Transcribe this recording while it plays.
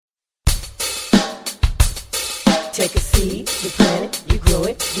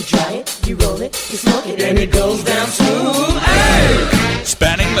You try it, you roll it, you smoke it, and it goes down smooth. Hey!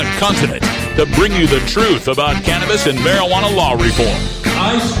 Spanning the continent to bring you the truth about cannabis and marijuana law reform.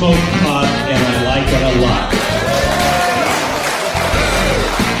 I smoke pot and I like it a lot.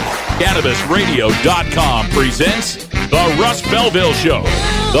 CannabisRadio.com presents The Russ Belville Show,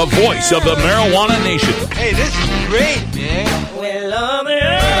 the voice of the marijuana nation. Hey, this is great, man. Well, on the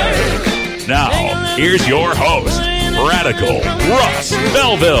earth. Now, here's your host, Radical Russ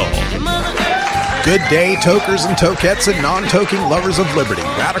Belville. Good day, tokers and tokettes and non-toking lovers of liberty.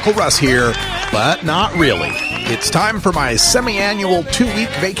 Radical Russ here, but not really. It's time for my semi-annual 2-week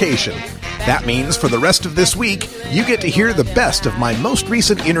vacation. That means for the rest of this week, you get to hear the best of my most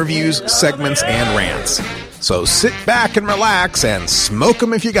recent interviews, segments, and rants. So sit back and relax and smoke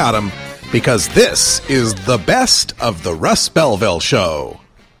 'em if you got 'em, because this is the best of the Russ Belville Show.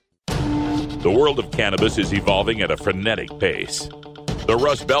 The world of cannabis is evolving at a frenetic pace. The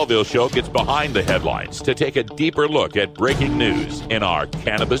Russ Belville Show gets behind the headlines to take a deeper look at breaking news in our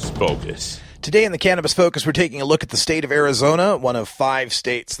Cannabis Focus. Today in the Cannabis Focus, we're taking a look at the state of Arizona, one of 5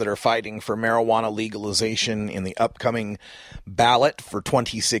 states that are fighting for marijuana legalization in the upcoming ballot for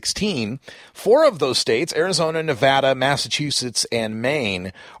 2016. 4 of those states, Arizona, Nevada, Massachusetts, and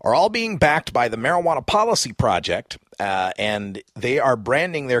Maine, are all being backed by the Marijuana Policy Project, and they are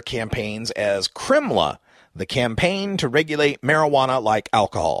branding their campaigns as CRIMLA, the campaign to regulate marijuana like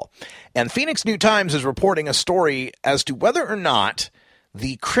alcohol. And Phoenix New Times is reporting a story as to whether or not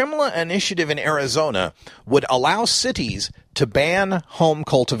the CRIMLA initiative in Arizona would allow cities to ban home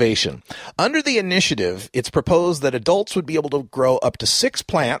cultivation. Under the initiative, it's proposed that adults would be able to grow up to 6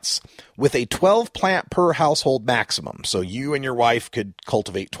 plants with a 12 plant per household maximum. So you and your wife could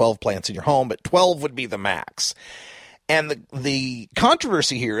cultivate 12 plants in your home, but 12 would be the max. And the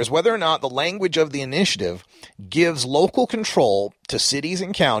controversy here is whether or not the language of the initiative gives local control to cities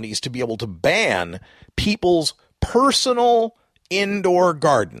and counties to be able to ban people's personal indoor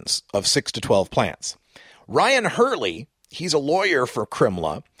gardens of 6 to 12 plants. Ryan Hurley, he's a lawyer for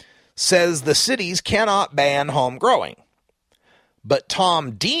CRIMLA, says the cities cannot ban home growing. But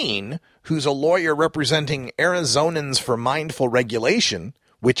Tom Dean, who's a lawyer representing Arizonans for Mindful Regulation,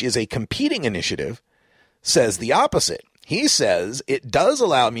 which is a competing initiative, says the opposite. He says it does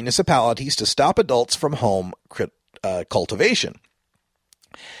allow municipalities to stop adults from home cultivation.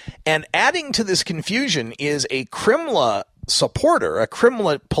 And adding to this confusion is a CRIMLA supporter, a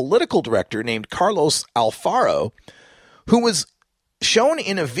CRIMLA political director named Carlos Alfaro, who was shown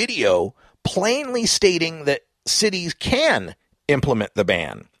in a video plainly stating that cities can implement the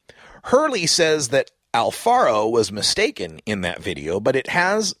ban. Hurley says that Alfaro was mistaken in that video, but it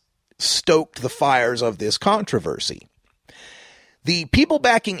has stoked the fires of this controversy. The people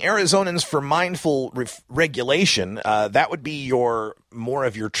backing Arizonans for Mindful Regulation, that would be more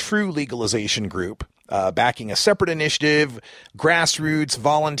of your true legalization group, backing a separate initiative, grassroots,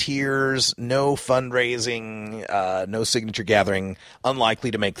 volunteers, no fundraising, no signature gathering, unlikely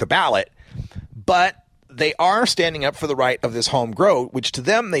to make the ballot. But they are standing up for the right of this home grow, which to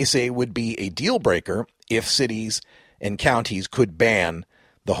them they say would be a deal breaker if cities and counties could ban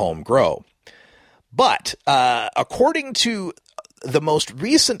the home grow. But according to the most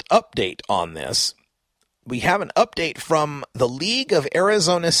recent update on this, we have an update from the League of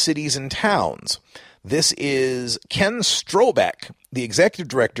Arizona Cities and Towns. This is Ken Strobeck, the executive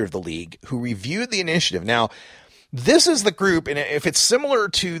director of the league, who reviewed the initiative. Now, this is the group, and if it's similar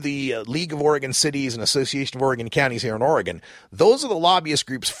to the League of Oregon Cities and Association of Oregon Counties here in Oregon, those are the lobbyist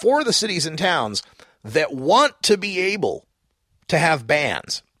groups for the cities and towns that want to be able to have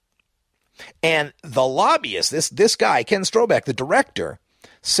bans. And the lobbyist, this guy, Ken Strobeck, the director,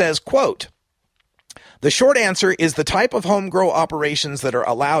 says, quote, "The short answer is the type of home grow operations that are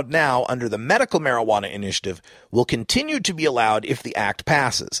allowed now under the medical marijuana initiative will continue to be allowed if the act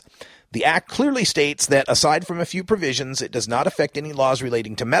passes. The act clearly states that aside from a few provisions, it does not affect any laws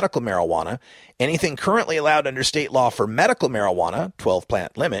relating to medical marijuana. Anything currently allowed under state law for medical marijuana, 12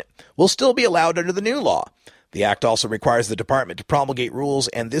 plant limit, will still be allowed under the new law. The act also requires the department to promulgate rules,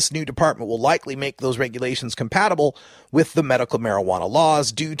 and this new department will likely make those regulations compatible with the medical marijuana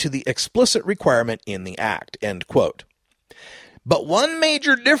laws due to the explicit requirement in the act," end quote. But one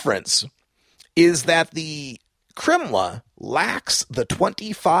major difference is that the CRIMLA lacks the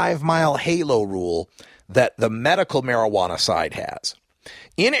 25-mile halo rule that the medical marijuana side has.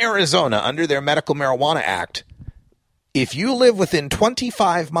 In Arizona, under their Medical Marijuana Act, if you live within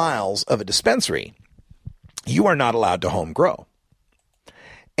 25 miles of a dispensary, you are not allowed to home grow.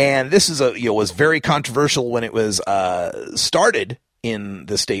 And this is was very controversial when it was started in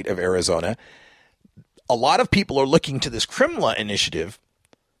the state of Arizona. A lot of people are looking to this CRIMLA initiative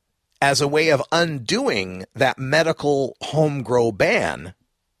as a way of undoing that medical home grow ban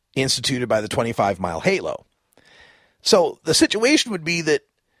instituted by the 25-mile halo. So the situation would be that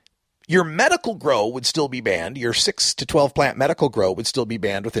your medical grow would still be banned. Your 6 to 12 plant medical grow would still be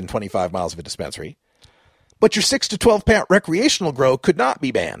banned within 25 miles of a dispensary. But your 6 to 12 plant recreational grow could not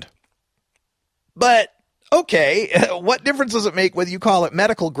be banned. But, okay, what difference does it make whether you call it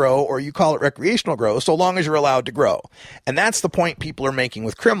medical grow or you call it recreational grow, so long as you're allowed to grow? And that's the point people are making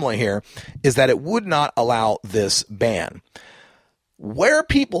with Crimla here, is that it would not allow this ban. Where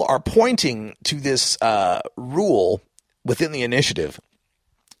people are pointing to this rule within the initiative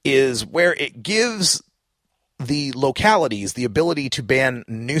is where it gives the localities the ability to ban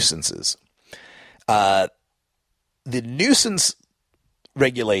nuisances. The nuisance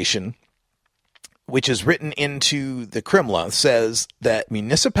regulation, which is written into the Crimla, says that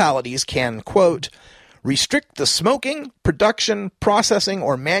municipalities can, quote, restrict the smoking, production, processing,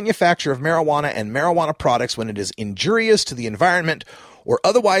 or manufacture of marijuana and marijuana products when it is injurious to the environment or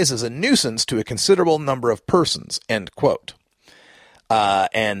otherwise is a nuisance to a considerable number of persons, end quote.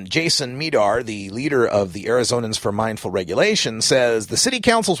 And Jason Medar, the leader of the Arizonans for Mindful Regulation, says the city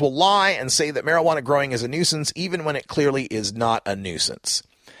councils will lie and say that marijuana growing is a nuisance even when it clearly is not a nuisance.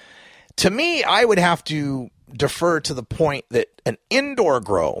 To me, I would have to defer to the point that an indoor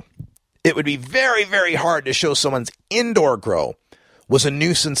grow, it would be very, very hard to show someone's indoor grow was a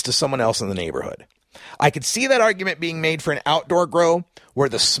nuisance to someone else in the neighborhood. I could see that argument being made for an outdoor grow where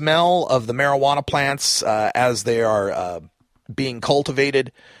the smell of the marijuana plants as they are being cultivated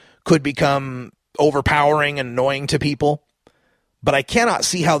could become overpowering and annoying to people. But I cannot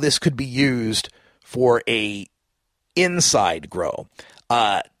see how this could be used for a inside grow.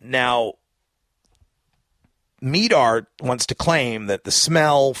 Now, Medar wants to claim that the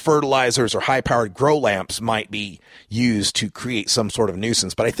smell, fertilizers, or high-powered grow lamps might be used to create some sort of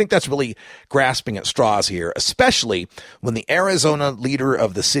nuisance, but I think that's really grasping at straws here, especially when the Arizona leader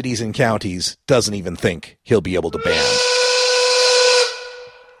of the cities and counties doesn't even think he'll be able to ban.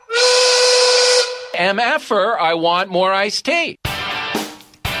 MFer, I want more iced tea.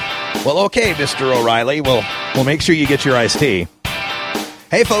 Well, okay, Mr. O'Reilly, we'll make sure you get your iced tea.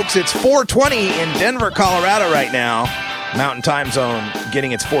 Hey, folks, it's 4:20 in Denver, Colorado right now. Mountain Time Zone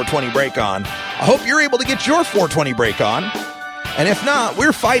getting its 4:20 break on. I hope you're able to get your 4:20 break on. And if not,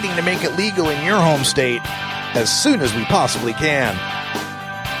 we're fighting to make it legal in your home state as soon as we possibly can.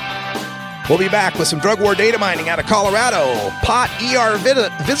 We'll be back with some drug war data mining out of Colorado. Pot ER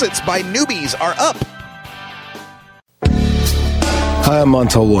visits by newbies are up. Hi, I'm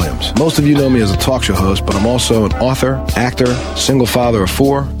Montel Williams. Most of you know me as a talk show host, but I'm also an author, actor, single father of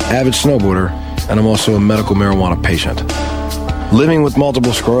 4, avid snowboarder, and I'm also a medical marijuana patient. Living with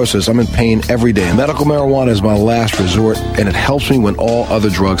multiple sclerosis, I'm in pain every day. Medical marijuana is my last resort, and it helps me when all other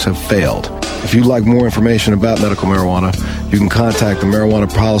drugs have failed. If you'd like more information about medical marijuana, you can contact the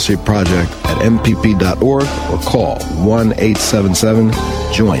Marijuana Policy Project at mpp.org or call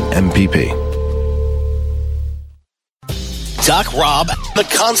 1-877-JOIN-MPP. Doc Rob, the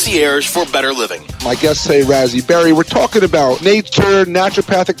concierge for better living. My guests say Razzie Berry. We're talking about nature,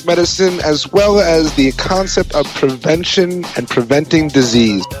 naturopathic medicine, as well as the concept of prevention and preventing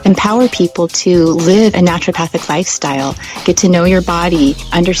disease. Empower people to live a naturopathic lifestyle, get to know your body,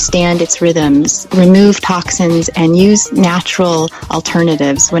 understand its rhythms, remove toxins, and use natural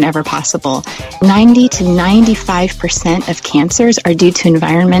alternatives whenever possible. 90 to 95% of cancers are due to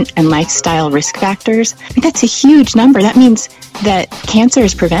environment and lifestyle risk factors. I mean, that's a huge number. That means that cancer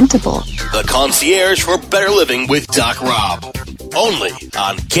is preventable. The concierge for better living with Doc Rob. Only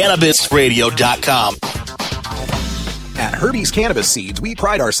on CannabisRadio.com. At Herbie's Cannabis Seeds, we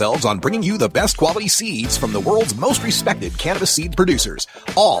pride ourselves on bringing you the best quality seeds from the world's most respected cannabis seed producers,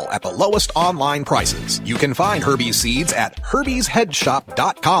 all at the lowest online prices. You can find Herbie's Seeds at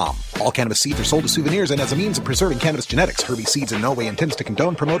herbiesheadshop.com. All cannabis seeds are sold as souvenirs and as a means of preserving cannabis genetics. Herbie's Seeds in no way intends to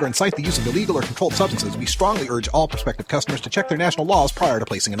condone, promote, or incite the use of illegal or controlled substances. We strongly urge all prospective customers to check their national laws prior to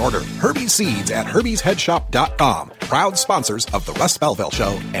placing an order. Herbie's Seeds at herbiesheadshop.com. Proud sponsors of the Russ Belville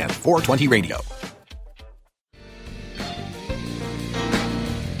Show and 420 Radio.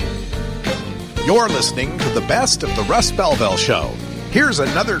 You're listening to the best of the Russ Belville Show. Here's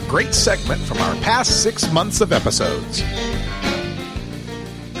another great segment from our past 6 months of episodes.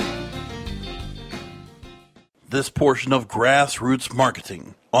 This portion of Grassroots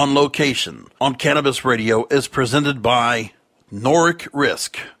Marketing on Location on Cannabis Radio is presented by Noric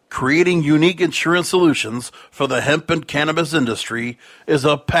Risk. Creating unique insurance solutions for the hemp and cannabis industry is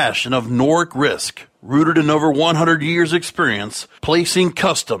a passion of Noric Risk. Rooted in over 100 years' experience, placing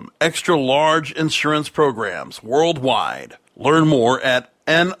custom, extra-large insurance programs worldwide. Learn more at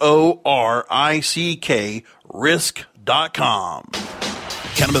NORICK risk.com.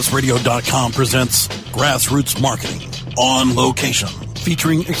 CannabisRadio.com presents Grassroots Marketing on Location,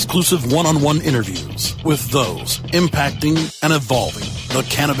 featuring exclusive one-on-one interviews with those impacting and evolving the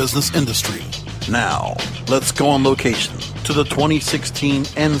cannabis industry. Now, let's go on location to the 2016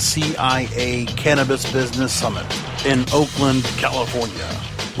 NCIA Cannabis Business Summit in Oakland, California.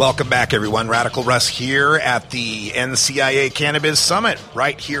 Welcome back, everyone. Radical Russ here at the NCIA Cannabis Summit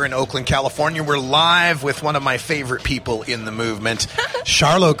right here in Oakland, California. We're live with one of my favorite people in the movement.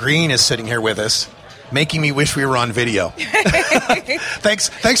 Charlotte Green is sitting here with us, making me wish we were on video. Thanks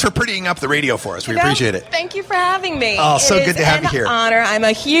for prettying up the radio for us. We appreciate it. Thank you for having me. Oh, so good to have you here. It's an honor. I'm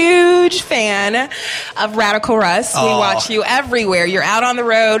a huge fan of Radical Russ. We watch you everywhere. You're out on the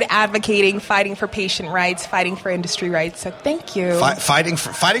road advocating, fighting for patient rights, fighting for industry rights. So thank you. Fighting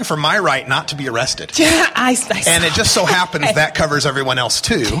for my right not to be arrested. And it just so happens that covers everyone else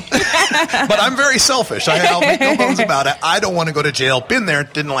too. But I'm very selfish. I'll make no bones about it. I don't want to go to jail. Been there,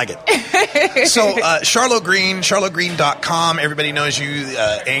 didn't like it. So Charlotte Green, charlottegreen.com. Everybody knows you,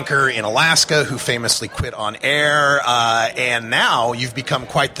 anchor in Alaska who famously quit on air. And now you've become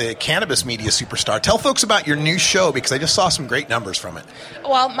quite the cannabis media superstar. Tell folks about your new show, because I just saw some great numbers from it.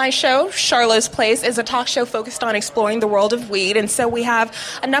 Well, my show, Charlotte's Place, is a talk show focused on exploring the world of weed. And so we have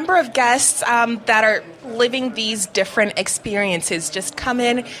a number of guests that are living these different experiences. Just come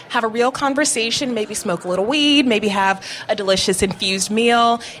in, have a real conversation, maybe smoke a little weed, maybe have a delicious infused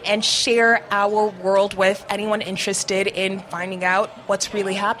meal, and share our world with anyone interested in finding out what's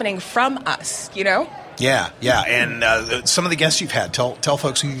really happening from us, you know? Yeah. And some of the guests you've had, tell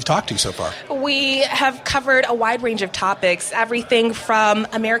folks who you've talked to so far. We have covered a wide range of topics, everything from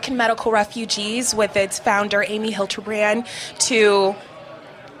American Medical Refugees with its founder, Amy Hilterbrand, to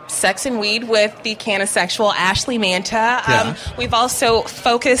sex and weed with the canosexual Ashley Manta. We've also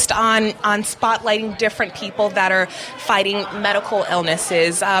focused on spotlighting different people that are fighting medical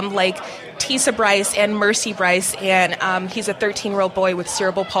illnesses, like Tisa Bryce and Mercy Bryce, and he's a 13-year-old boy with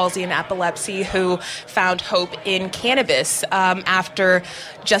cerebral palsy and epilepsy who found hope in cannabis after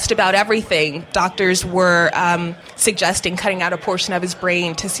just about everything. Doctors were suggesting cutting out a portion of his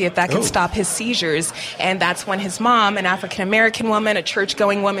brain to see if that could stop his seizures, and that's when his mom, an African-American woman, a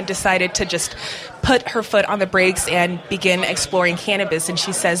church-going woman, decided to just put her foot on the brakes and begin exploring cannabis, and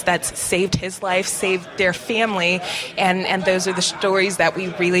she says that's saved his life, saved their family, and those are the stories that we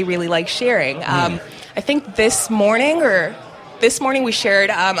really, really like sharing. I think this morning we shared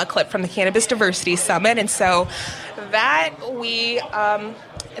a clip from the Cannabis Diversity Summit, and so that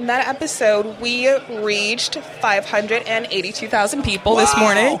in that episode, we reached 582,000 people this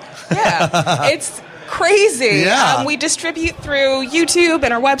morning. Yeah, it's crazy. Yeah. We distribute through YouTube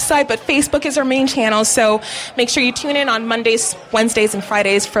and our website, but Facebook is our main channel, so make sure you tune in on Mondays, Wednesdays, and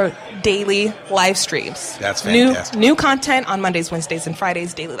Fridays for daily live streams. That's fantastic. New content on Mondays, Wednesdays, and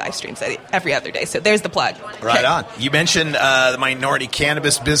Fridays, daily live streams every other day. So there's the plug. Right on. You mentioned the Minority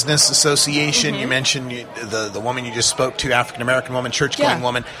Cannabis Business Association. You mentioned the woman you just spoke to, African-American woman, church-going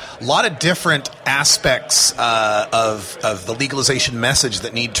woman. A lot of different aspects of the legalization message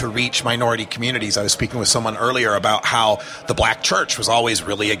that need to reach minority communities. I was speaking with someone earlier about how the black church was always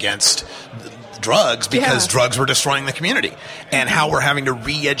really against drugs because drugs were destroying the community, and how we're having to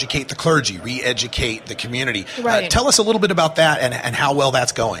re-educate the clergy, re-educate the community. Right. Tell us a little bit about that and how well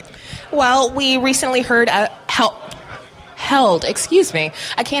that's going. Well, we recently held a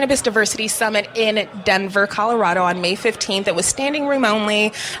Cannabis Diversity Summit in Denver, Colorado on May 15th. It was standing room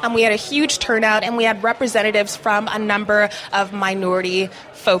only. We had a huge turnout, and we had representatives from a number of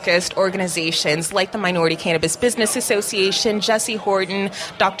minority-focused organizations like the Minority Cannabis Business Association. Jesse Horton,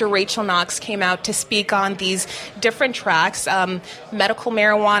 Dr. Rachel Knox came out to speak on these different tracks, medical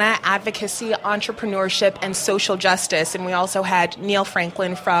marijuana, advocacy, entrepreneurship, and social justice. And we also had Neil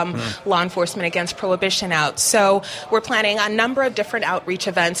Franklin from Law Enforcement Against Prohibition out. So we're planning a number of different outreach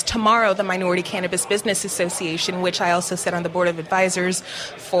events. Tomorrow, the Minority Cannabis Business Association, which I also sit on the board of advisors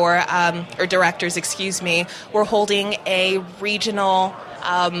for, or directors, we're holding a regional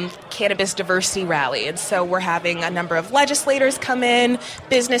cannabis diversity rally. And so we're having a number of legislators come in,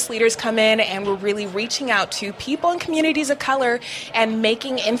 business leaders come in, and we're really reaching out to people in communities of color and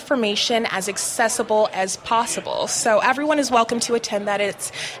making information as accessible as possible. So everyone is welcome to attend that.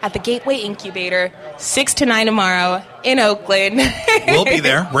 It's at the Gateway Incubator, 6 to 9 tomorrow. in Oakland. We'll be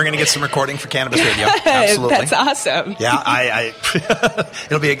there. We're going to get some recording for Cannabis Radio. Absolutely. That's awesome. Yeah,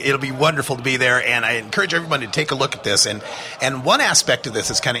 it'll be wonderful to be there, and I encourage everybody to take a look at this. And one aspect of this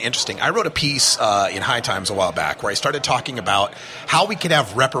is kind of interesting. I wrote a piece in High Times a while back where I started talking about how we could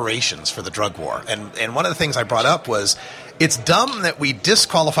have reparations for the drug war. And one of the things I brought up was it's dumb that we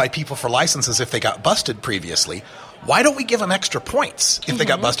disqualify people for licenses if they got busted previously. Why don't we give them extra points if they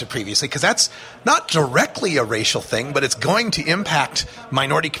got busted previously? Because that's not directly a racial thing, but it's going to impact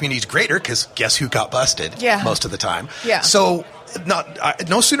minority communities greater because guess who got busted most of the time? Yeah. So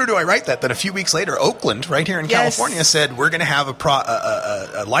no sooner do I write that than a few weeks later, Oakland, right here in California, said we're going to have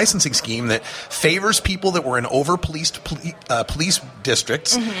a licensing scheme that favors people that were in over-policed police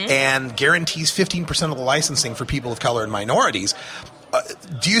districts and guarantees 15% of the licensing for people of color and minorities.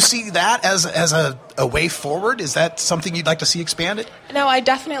 Do you see that as a way forward? Is that something you'd like to see expanded? No, I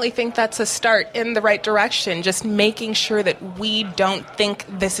definitely think that's a start in the right direction, just making sure that we don't think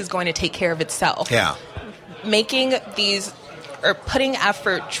this is going to take care of itself. Yeah. Making these or putting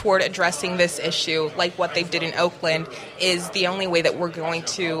effort toward addressing this issue like what they did in Oakland is the only way that we're going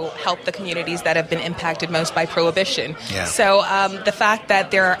to help the communities that have been impacted most by prohibition. Yeah. So the fact that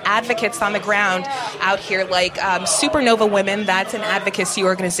there are advocates on the ground out here like Supernova Women, that's an advocacy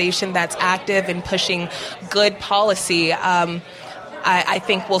organization that's active in pushing good policy. I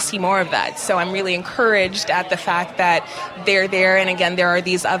think we'll see more of that. So I'm really encouraged at the fact that they're there. And again, there are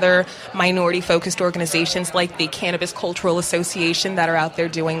these other minority-focused organizations like the Cannabis Cultural Association that are out there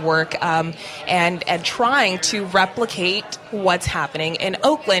doing work and trying to replicate what's happening in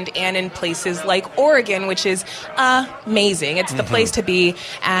Oakland and in places like Oregon, which is amazing. It's the place to be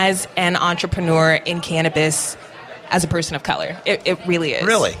as an entrepreneur in cannabis. As a person of color. It really is.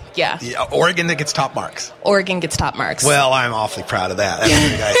 Really? Yeah. Oregon that gets top marks. Oregon gets top marks. Well, I'm awfully proud of that. That's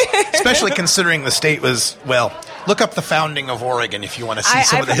really nice. Especially considering the state was, look up the founding of Oregon if you want to see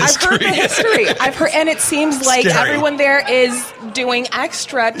some of the history. I've heard the history. And it seems like everyone there is doing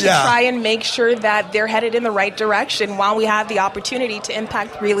extra to try and make sure that they're headed in the right direction while we have the opportunity to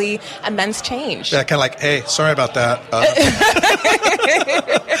impact really immense change. Yeah, kind of like, hey, sorry about that.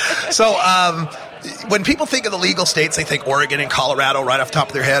 When people think of the legal states, they think Oregon and Colorado right off the top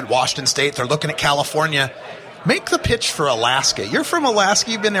of their head, Washington State. They're looking at California. Make the pitch for Alaska. You're from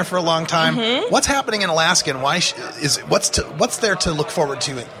Alaska. You've been there for a long time. What's happening in Alaska, and what's there to look forward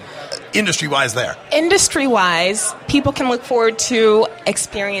to industry-wise there? Industry-wise, people can look forward to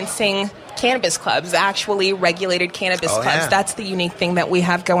experiencing cannabis clubs, actually regulated cannabis clubs. Yeah. That's the unique thing that we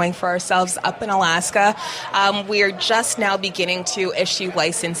have going for ourselves up in Alaska. We are just now beginning to issue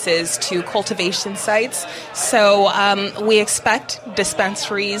licenses to cultivation sites. So we expect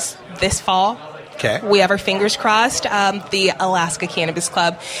dispensaries this fall. Okay. We have our fingers crossed. The Alaska Cannabis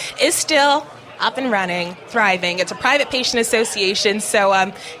Club is still up and running, thriving. It's a private patient association, so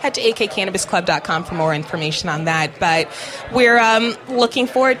head to akcannabisclub.com for more information on that. But we're looking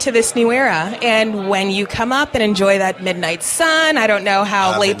forward to this new era. And when you come up and enjoy that midnight sun, I don't know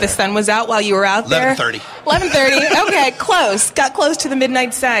how late the sun was out while you were out there. 11:30. 11:30. Okay, close. Got close to the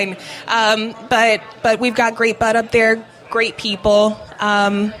midnight sun. But we've got great bud up there, great people.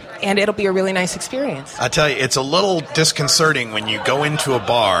 And it'll be a really nice experience. I tell you, it's a little disconcerting when you go into a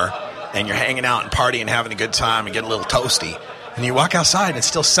bar and you're hanging out and partying and having a good time and get a little toasty, and you walk outside and it's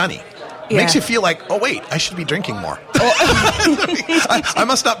still sunny. It makes you feel like, oh, wait, I should be drinking more. I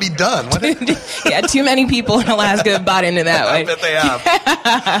must not be done. Yeah, too many people in Alaska have bought into that. I bet they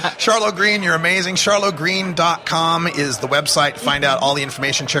have. Charlotte Green, you're amazing. CharlotteGreen.com is the website to find out all the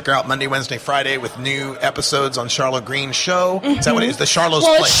information. Check her out Monday, Wednesday, Friday with new episodes on Charlotte Green Show. Is that what it is? The Charlotte's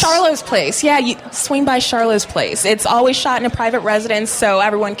Place? Well, it's Charlotte's Place. Yeah, you swing by Charlotte's Place. It's always shot in a private residence, so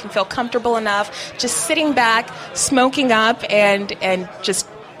everyone can feel comfortable enough just sitting back, smoking up, and just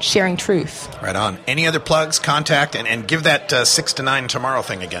sharing truth. Right on. Any other plugs, contact, and give that 6 to 9 tomorrow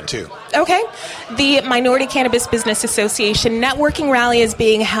thing again, too. Okay. The Minority Cannabis Business Association networking rally is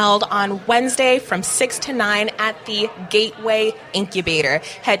being held on Wednesday from 6 to 9 at the Gateway Incubator.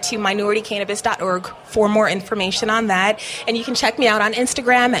 Head to minoritycannabis.org for more information on that. And you can check me out on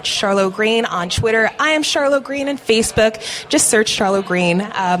Instagram at Charlotte Green, on Twitter. I am Charlotte Green, and Facebook. Just search Charlotte Green.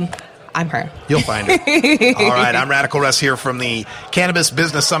 I'm her. You'll find her. All right, I'm Radical Russ here from the Cannabis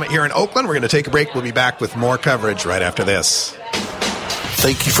Business Summit here in Oakland. We're going to take a break. We'll be back with more coverage right after this.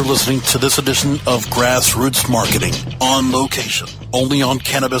 Thank you for listening to this edition of Grassroots Marketing on location, only on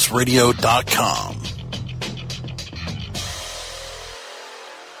CannabisRadio.com.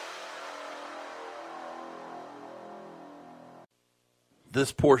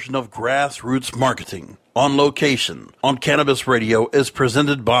 This portion of Grassroots Marketing on location on Cannabis Radio is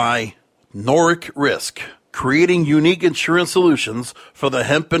presented by Noric Risk, Creating unique insurance solutions for the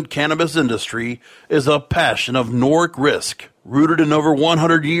hemp and cannabis industry is a passion of Noric Risk, rooted in over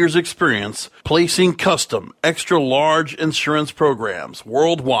 100 years' experience placing custom, extra-large insurance programs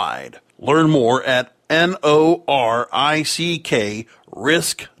worldwide. Learn more at NORICK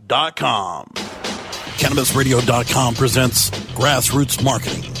CannabisRadio.com presents Grassroots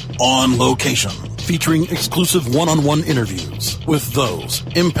Marketing on Location, featuring exclusive one-on-one interviews with those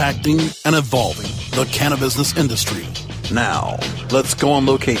impacting and evolving the cannabis industry. Now, let's go on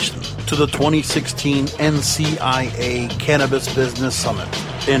location to the 2016 NCIA Cannabis Business Summit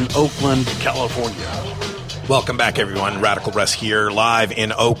in Oakland, California. Welcome back, everyone. Radical Russ here, live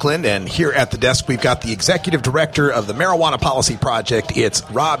in Oakland. And here at the desk, we've got the executive director of the Marijuana Policy Project. It's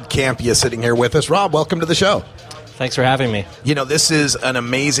Rob Kampia sitting here with us. Rob, welcome to the show. Thanks for having me. You know, this is an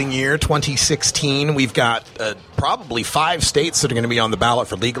amazing year, 2016. We've got probably 5 states that are going to be on the ballot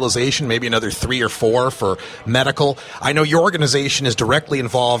for legalization, maybe another 3 or 4 for medical. I know your organization is directly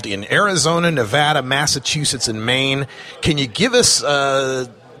involved in Arizona, Nevada, Massachusetts, and Maine. Can you give us a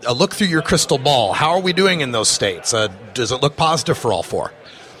look through your crystal ball? How are we doing in those states? Does it look positive for all 4?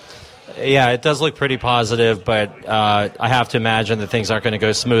 Yeah, it does look pretty positive, but I have to imagine that things aren't going to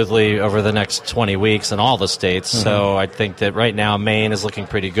go smoothly over the next 20 weeks in all the states. Mm-hmm. So I think that right now Maine is looking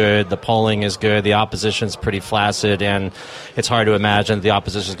pretty good. The polling is good. The opposition's pretty flaccid, and it's hard to imagine the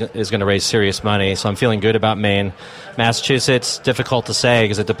opposition is going to raise serious money. So I'm feeling good about Maine. Massachusetts, difficult to say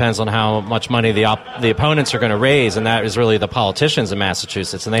because it depends on how much money the opponents are going to raise, and that is really the politicians in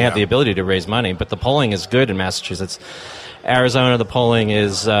Massachusetts, and they have the ability to raise money. But the polling is good in Massachusetts. Arizona, the polling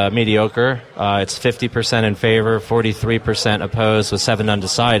is mediocre. It's 50% in favor, 43% opposed, with 7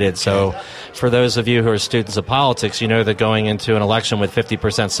 undecided. So for those of you who are students of politics, you know that going into an election with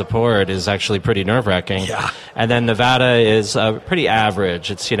 50% support is actually pretty nerve-wracking. Yeah. And then Nevada is pretty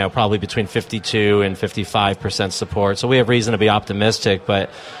average. It's, probably between 52 and 55% support. So we have reason to be optimistic, but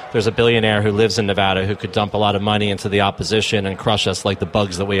there's a billionaire who lives in Nevada who could dump a lot of money into the opposition and crush us like the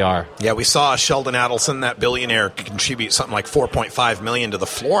bugs that we are. Yeah, we saw Sheldon Adelson, that billionaire, contribute something like $4.5 million to the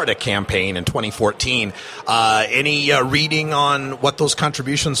Florida campaign in 2014. Any reading on what those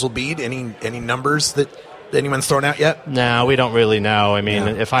contributions will be? Any numbers that anyone's thrown out yet? No, we don't really know. I mean,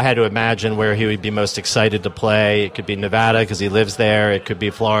 if I had to imagine where he would be most excited to play, it could be Nevada because he lives there. It could be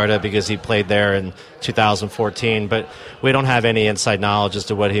Florida because he played there in 2014. But we don't have any inside knowledge as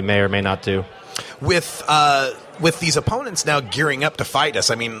to what he may or may not do. With these opponents now gearing up to fight us,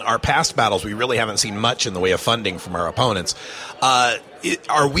 I mean, our past battles, we really haven't seen much in the way of funding from our opponents.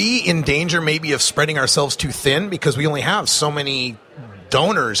 Are we in danger maybe of spreading ourselves too thin because we only have so many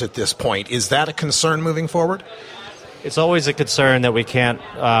donors at this point? Is that a concern moving forward? It's always a concern that we can't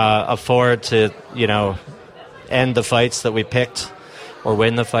afford to, end the fights that we picked or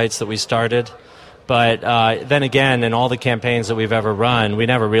win the fights that we started. But then again, in all the campaigns that we've ever run, we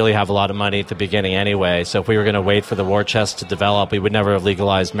never really have a lot of money at the beginning anyway. So if we were going to wait for the war chest to develop, we would never have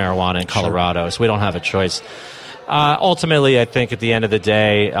legalized marijuana in Colorado. Sure. So we don't have a choice. Ultimately, I think at the end of the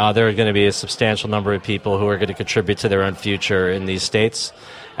day, there are going to be a substantial number of people who are going to contribute to their own future in these states.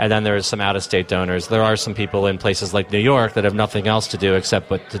 And then there's some out-of-state donors. There are some people in places like New York that have nothing else to do except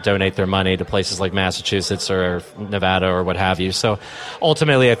but to donate their money to places like Massachusetts or Nevada or what have you. So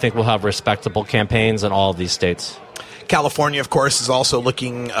ultimately, I think we'll have respectable campaigns in all of these states. California, of course, is also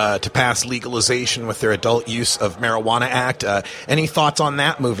looking to pass legalization with their Adult Use of Marijuana Act. Any thoughts on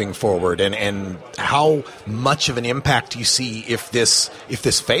that moving forward, and how much of an impact do you see if this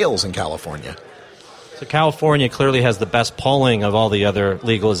fails in California? So California clearly has the best polling of all the other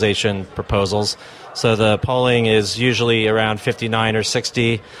legalization proposals. So the polling is usually around 59 or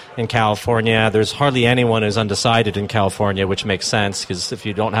 60 in California. There's hardly anyone who's undecided in California, which makes sense because if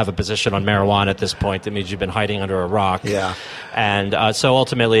you don't have a position on marijuana at this point, that means you've been hiding under a rock. Yeah. And so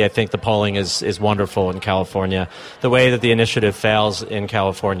ultimately, I think the polling is wonderful in California. The way that the initiative fails in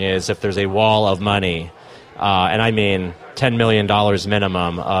California is if there's a wall of money, and I mean $10 million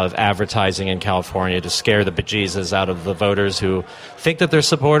minimum of advertising in California to scare the bejesus out of the voters who think that they're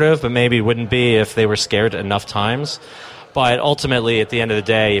supportive, but maybe wouldn't be if they were scared enough times. But ultimately, at the end of the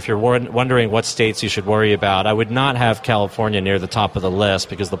day, if you're wondering what states you should worry about, I would not have California near the top of the list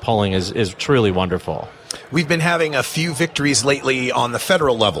because the polling is truly wonderful. We've been having a few victories lately on the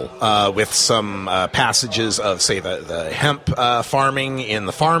federal level with some passages of, say, the hemp farming in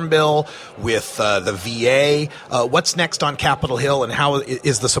the Farm Bill, with the VA. What's next on Capitol Hill, and how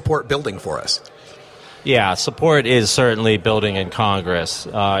is the support building for us? Yeah, support is certainly building in Congress.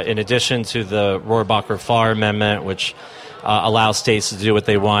 In addition to the Rohrabacher-Farr Amendment, which allows states to do what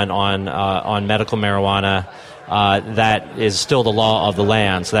they want on medical marijuana, that is still the law of the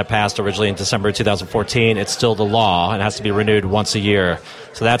land. So that passed originally in December 2014. It's still the law and has to be renewed once a year.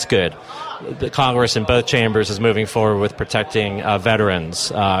 So that's good. The Congress in both chambers is moving forward with protecting veterans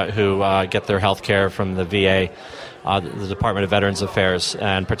who get their health care from the VA, the Department of Veterans Affairs,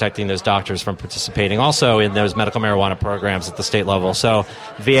 and protecting those doctors from participating also in those medical marijuana programs at the state level. So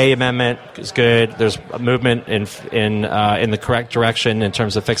VA amendment is good. There's a movement in the correct direction in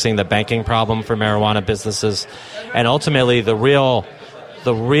terms of fixing the banking problem for marijuana businesses. And ultimately, the real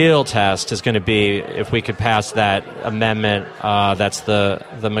test is going to be if we could pass that amendment. That's the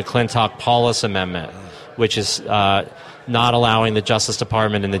McClintock-Paulus Amendment, which is not allowing the Justice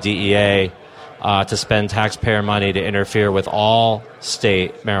Department and the DEA to spend taxpayer money to interfere with all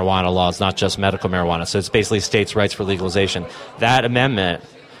state marijuana laws, not just medical marijuana. So it's basically states' rights for legalization. That amendment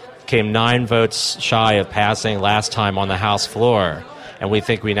came 9 votes shy of passing last time on the House floor. And we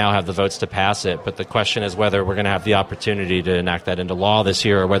think we now have the votes to pass it. But the question is whether we're going to have the opportunity to enact that into law this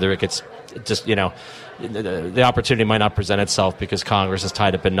year, or whether it gets just, the opportunity might not present itself because Congress is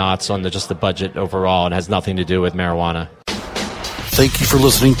tied up in knots on just the budget overall and has nothing to do with marijuana. Thank you for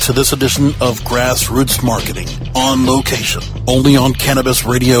listening to this edition of Grassroots Marketing on location, only on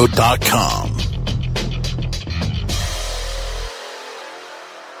CannabisRadio.com.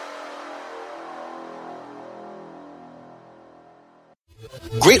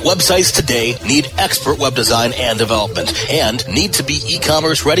 Great websites today need expert web design and development and need to be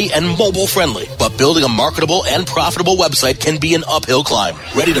e-commerce ready and mobile friendly. But building a marketable and profitable website can be an uphill climb.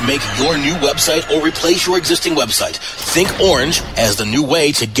 Ready to make your new website or replace your existing website? Think Orange as the new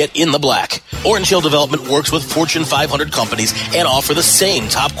way to get in the black. Orange Hill Development works with Fortune 500 companies and offer the same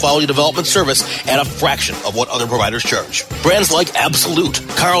top quality development service at a fraction of what other providers charge. Brands like Absolute,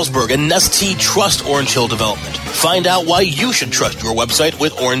 Carlsberg, and Nestea trust Orange Hill Development. Find out why you should trust your website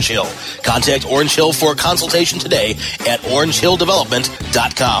with Orange Hill. Contact Orange Hill for a consultation today at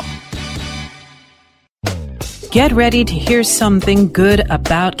orangehilldevelopment.com. Get ready to hear something good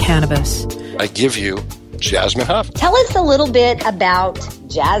about cannabis. I give you Jasmine Huff. Tell us a little bit about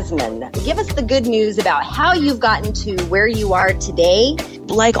Jasmine. Give us the good news about how you've gotten to where you are today.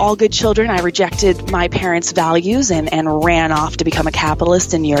 Like all good children, I rejected my parents' values and ran off to become a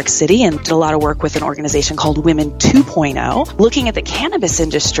capitalist in New York City and did a lot of work with an organization called Women 2.0. Looking at the cannabis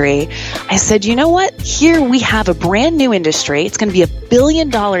industry, I said, you know what? Here we have a brand new industry. It's going to be $1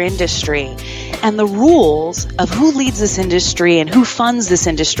 billion industry. And the rules of who leads this industry and who funds this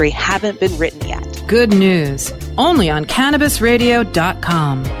industry haven't been written yet. Good news. Only on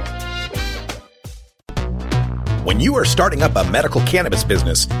CannabisRadio.com. When you are starting up a medical cannabis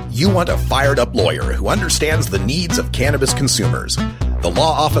business, you want a fired-up lawyer who understands the needs of cannabis consumers. The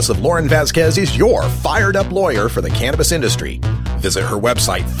law office of Lauren Vasquez is your fired-up lawyer for the cannabis industry. Visit her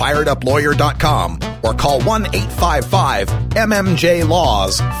website, fireduplawyer.com, or call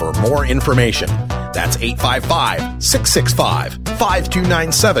 1-855-MMJ-LAWS for more information. That's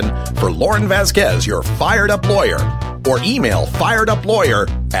 855-665-5297 for Lauren Vasquez, your fired-up lawyer, or email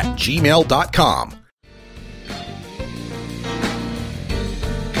fireduplawyer@gmail.com.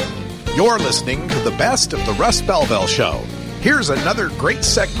 You're listening to the best of the Russ Belville Show. Here's another great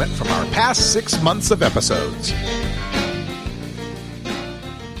segment from our past 6 months of episodes.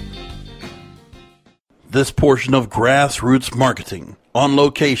 This portion of Grassroots Marketing on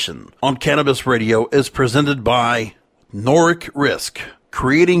location on Cannabis Radio is presented by Noric Risk.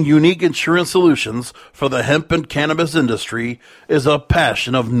 Creating unique insurance solutions for the hemp and cannabis industry is a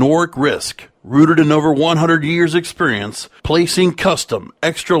passion of Noric Risk. Rooted in over 100 years' experience, placing custom,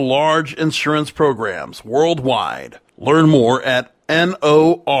 extra-large insurance programs worldwide. Learn more at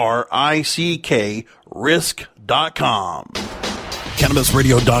NORICK-risk.com.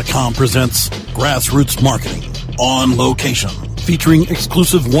 CannabisRadio.com presents Grassroots Marketing on location, featuring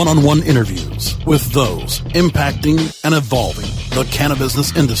exclusive one-on-one interviews with those impacting and evolving the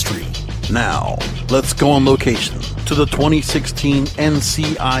cannabis industry. Now, let's go on location to the 2016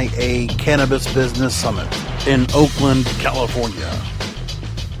 NCIA Cannabis Business Summit in Oakland, California.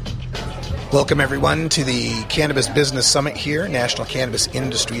 Welcome, everyone, to the Cannabis Business Summit here, National Cannabis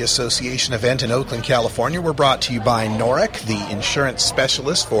Industry Association event in Oakland, California. We're brought to you by Noric, the insurance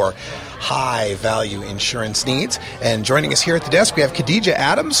specialist for high-value insurance needs. And joining us here at the desk, we have Khadija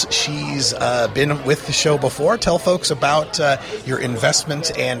Adams. She's been with the show before. Tell folks about your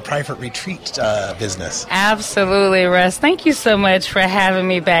investment and private retreat business. Absolutely, Russ. Thank you so much for having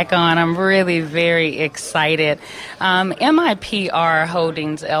me back on. I'm really very excited. MIPR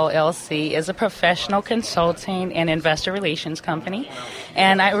Holdings, LLC is a professional consulting and investor relations company.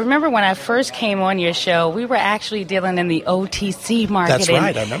 And I remember when I first came on your show, we were actually dealing in the OTC market. That's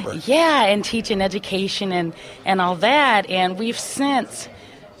right, I remember. Yeah, and teaching education and all that. And we've since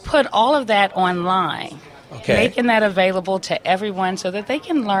put all of that online. Okay. Making that available to everyone so that they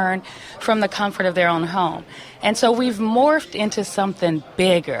can learn from the comfort of their own home. And so we've morphed into something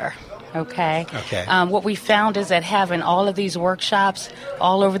bigger, okay? What we found is that having all of these workshops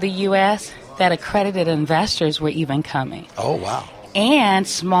all over the U.S., that accredited investors were even coming. Oh, wow. And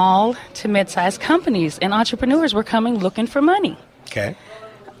small to mid-sized companies and entrepreneurs were coming looking for money. Okay.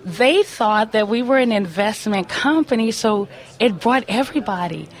 They thought that we were an investment company, so it brought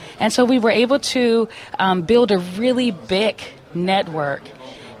everybody. And so we were able to build a really big network.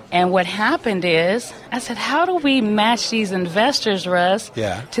 And what happened is, I said, how do we match these investors, Russ,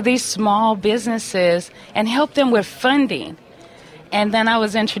 to these small businesses and help them with funding? And then I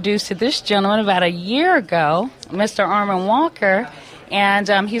was introduced to this gentleman about a year ago, Mr. Armin Walker, and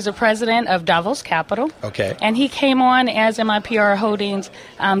he's the president of Davos Capital. Okay. And he came on as MIPR Holdings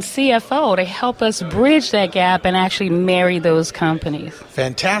CFO to help us bridge that gap and actually marry those companies.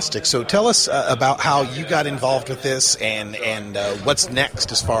 Fantastic. So tell us about how you got involved with this and what's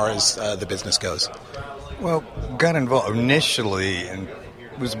next as far as the business goes. Well, got involved initially, and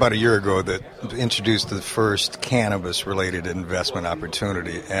it was about a year ago that introduced the first cannabis-related investment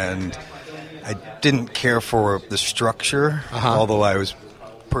opportunity, and I didn't care for the structure, although I was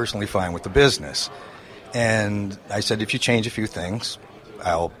personally fine with the business. And I said, if you change a few things,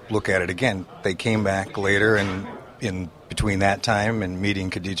 I'll look at it again. They came back later, and in between that time and meeting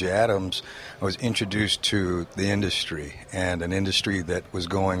Khadijah Adams, I was introduced to the industry, and an industry that was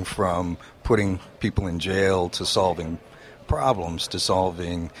going from putting people in jail to solving problems, to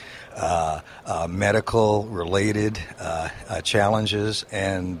solving medical-related challenges,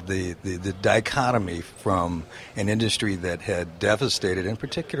 and the dichotomy from an industry that had devastated, in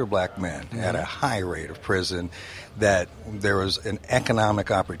particular, black men at a high rate of prison, that there was an economic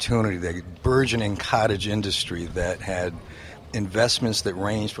opportunity, the burgeoning cottage industry that had investments that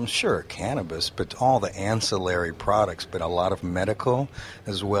range from, sure, cannabis, but all the ancillary products, but a lot of medical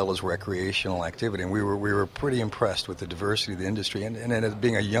as well as recreational activity. And we were pretty impressed with the diversity of the industry and it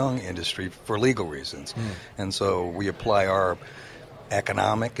being a young industry for legal reasons. And so we apply our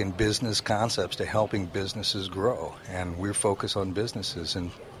economic and business concepts to helping businesses grow. And we're focused on businesses, and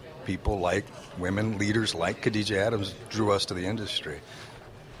people like women, leaders like Khadijah Adams drew us to the industry.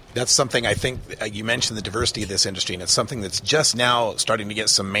 That's something I think you mentioned, the diversity of this industry, and it's something that's just now starting to get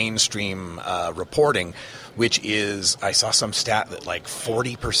some mainstream reporting, which is, I saw some stat that like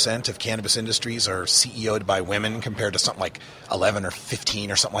 40% of cannabis industries are CEO'd by women compared to something like 11 or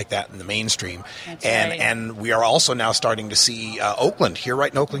 15 or something like that in the mainstream. And we are also now starting to see Oakland, here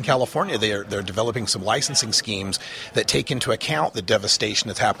right in Oakland, California, they're developing some licensing schemes that take into account the devastation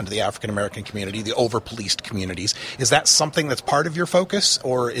that's happened to the African-American community, the over-policed communities. Is that something that's part of your focus,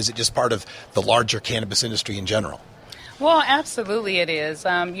 or is it just part of the larger cannabis industry in general? Well, absolutely it is.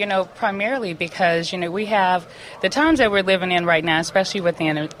 Primarily because, we have the times that we're living in right now, especially with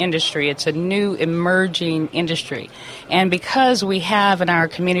the industry, it's a new emerging industry. And because we have, and our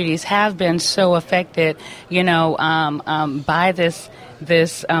communities have been so affected, by this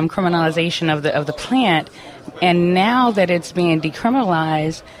criminalization of the plant, and now that it's being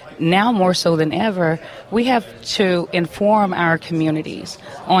decriminalized, now more so than ever, we have to inform our communities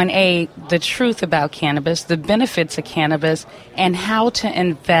on the truth about cannabis, the benefits of cannabis, and how to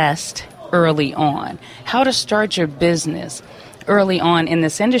invest early on, how to start your business early on in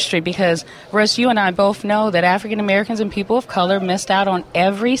this industry. Because, Russ, you and I both know that African Americans and people of color missed out on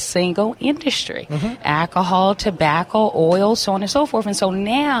every single industry, alcohol, tobacco, oil, so on and so forth. And so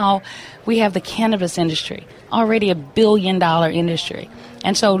now we have the cannabis industry, already $1 billion industry.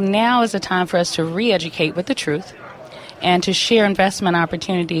 And so now is the time for us to re-educate with the truth and to share investment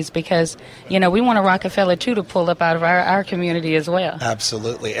opportunities, because, we want a Rockefeller, too, to pull up out of our community as well.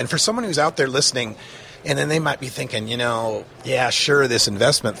 Absolutely. And for someone who's out there listening, and then they might be thinking, yeah, sure, this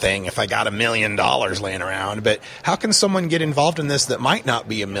investment thing, if I got $1 million laying around, but how can someone get involved in this that might not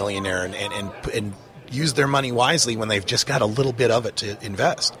be a millionaire and use their money wisely when they've just got a little bit of it to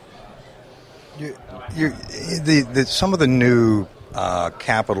invest? Some of the new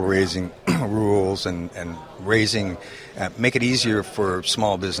capital raising rules and raising make it easier for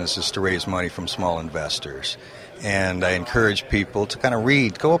small businesses to raise money from small investors. And I encourage people to kind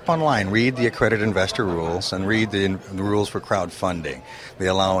of go up online, read the accredited investor rules, and read the rules for crowdfunding. They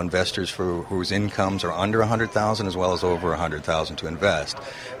allow investors whose incomes are under $100,000 as well as over $100,000 to invest.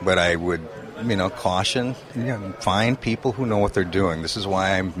 But I would, caution, find people who know what they're doing. This is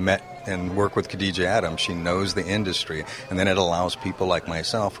why I met and work with Khadija Adams. She knows the industry, and then it allows people like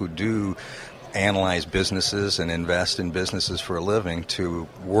myself who do analyze businesses and invest in businesses for a living to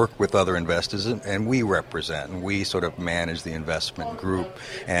work with other investors, and we represent and we sort of manage the investment group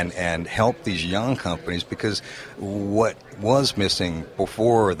and help these young companies, because what was missing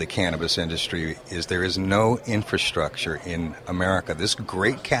before the cannabis industry is there is no infrastructure in America, this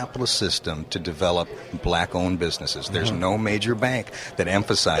great capitalist system, to develop black-owned businesses. There's no major bank that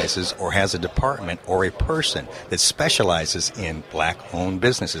emphasizes or has a department or a person that specializes in black-owned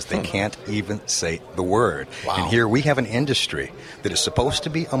businesses. They can't even say the word. Wow. And here we have an industry that is supposed to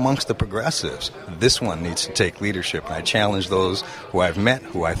be amongst the progressives. This one needs to take leadership, and I challenge those who I've met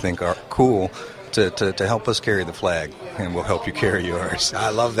who I think are cool to help us carry the flag, and we'll help you carry yours. I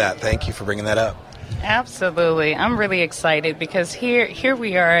love that. Thank you for bringing that up. Absolutely. I'm really excited because here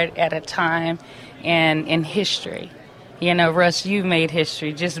we are at a time in history. You know, Russ, you made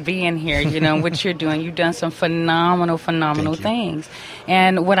history just being here, you know, what you're doing. You've done some phenomenal things.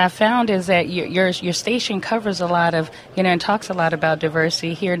 And what I found is that your station covers a lot of, you know, and talks a lot about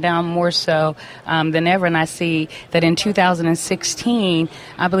diversity here now more so than ever. And I see that in 2016,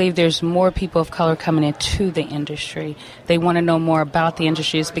 I believe there's more people of color coming into the industry. They want to know more about the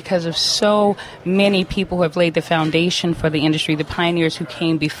industry. It's because of so many people who have laid the foundation for the industry, the pioneers who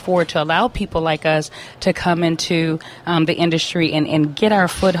came before, to allow people like us to come into the industry and get our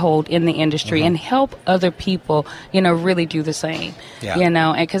foothold in the industry and help other people, you know, really do the same. Yeah. You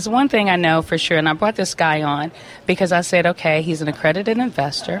know, and because one thing I know for sure, and I brought this guy on because I said, okay, he's an accredited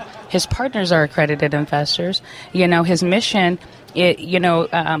investor. His partners are accredited investors. You know, his mission, it, you know,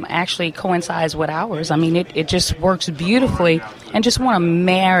 actually coincides with ours. I mean, it just works beautifully, and just want to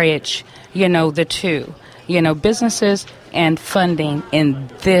marriage, you know, the two, you know, businesses and funding in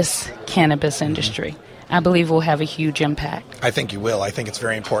this cannabis industry. I believe will have a huge impact. I think you will. I think it's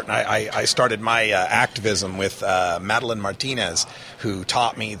very important. I started my activism with Madeline Martinez, who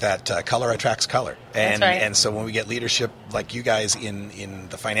taught me that color attracts color. And, That's right. And so when we get leadership like you guys in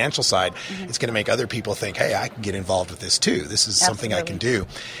the financial side, it's going to make other people think, hey, I can get involved with this too. This is something I can do.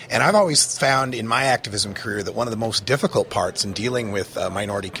 And I've always found in my activism career that one of the most difficult parts in dealing with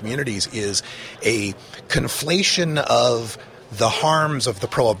minority communities is a conflation of the harms of the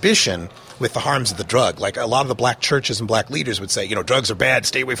prohibition with the harms of the drug. Like a lot of the black churches and black leaders would say, you know, drugs are bad,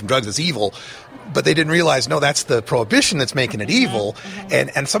 stay away from drugs, it's evil. But they didn't realize, no, that's the prohibition that's making it evil.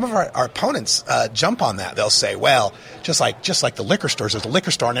 And some of our opponents jump on that. They'll say, well, just like the liquor stores, there's a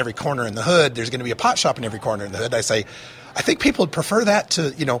liquor store in every corner in the hood, there's going to be a pot shop in every corner in the hood. I say, I think people would prefer that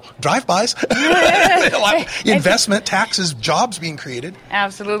to, you know, drive-bys, investment, taxes, jobs being created.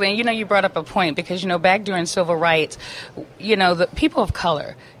 Absolutely. And, you know, you brought up a point because, you know, back during civil rights, you know, the people of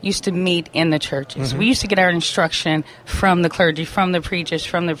color used to meet in the churches. We used to get our instruction from the clergy, from the preachers,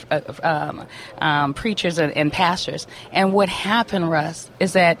 from the preachers and pastors. And what happened, Russ,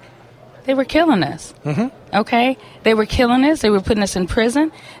 is that they were killing us. Okay? They were killing us. They were putting us in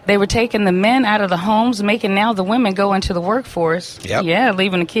prison. They were taking the men out of the homes, making now the women go into the workforce. Yeah,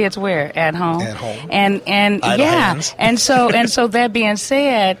 leaving the kids where? At home. At home. And Idle yeah. hands. And so that being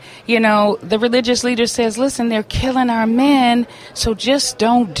said, you know, the religious leader says, listen, they're killing our men, so just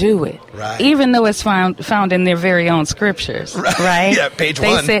don't do it. Right. Even though it's found in their very own scriptures. Right? Yeah, page they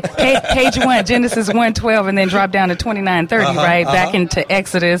 1. Said, page 1, Genesis 1:12, and then drop down to 29:30, right? Back into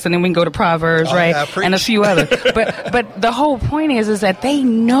Exodus, and then we can go to Proverbs, right? Yeah, and a few other. But the whole point is that they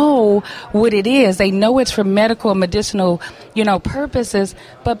know what it is. They know it's for medical and medicinal, you know, purposes.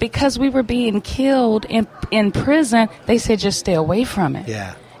 But because we were being killed in prison, they said just stay away from it.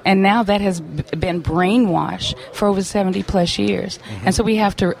 Yeah. And now that has been brainwashed for over 70 plus years. And so we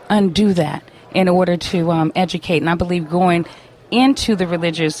have to undo that in order to educate. And I believe going into the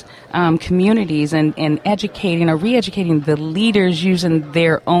religious communities and educating or re-educating the leaders using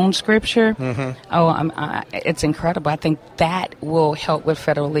their own scripture, it's incredible. I think that will help with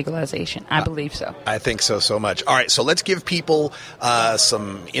federal legalization. I believe so. I think so much. All right, so let's give people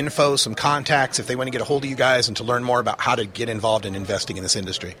some info, some contacts if they want to get a hold of you guys and to learn more about how to get involved in investing in this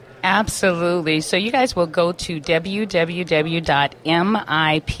industry. Absolutely. So you guys will go to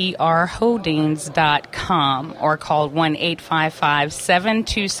www.miprholdings.com or call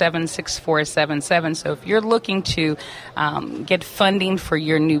 1-855-727-6477. So if you're looking to get funding for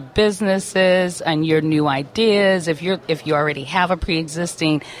your new businesses and your new ideas, if you already have a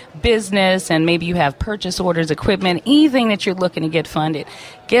pre-existing business and maybe you have purchase orders, equipment, anything that you're looking to get funded,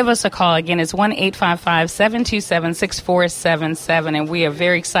 give us a call. Again, it's 1-855-727-6477. And we are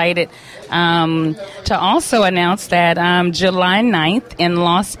very excited to also announce that July 9th in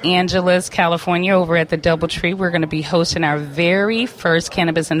Los Angeles, California, over at the DoubleTree, we're going to be hosting our very very first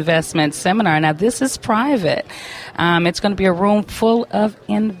cannabis investment seminar. Now, this is private. It's going to be a room full of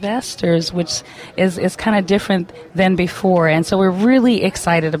investors, which is kind of different than before. And so we're really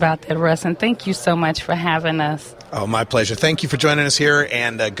excited about that, Russ, and thank you so much for having us. Oh, my pleasure. Thank you for joining us here,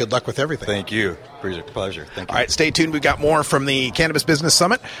 and good luck with everything. Thank you. Pleasure. Thank you. All right, stay tuned. We've got more from the Cannabis Business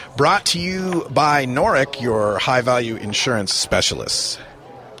Summit, brought to you by Noric, your high-value insurance specialists.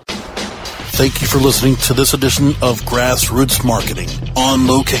 Thank you for listening to this edition of Grassroots Marketing on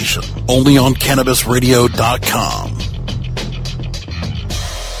location, only on CannabisRadio.com.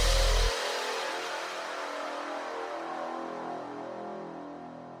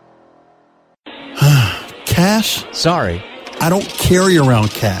 Cash? Sorry. I don't carry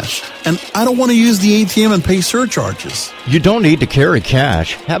around cash, and I don't want to use the ATM and pay surcharges. You don't need to carry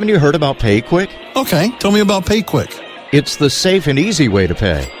cash. Haven't you heard about PayQuick? Okay, tell me about PayQuick. It's the safe and easy way to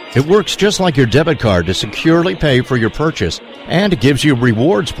pay. It works just like your debit card to securely pay for your purchase, and it gives you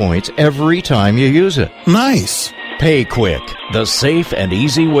rewards points every time you use it. Nice. PayQuick, the safe and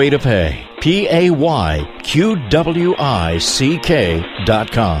easy way to pay.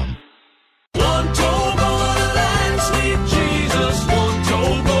 PayQuick.com.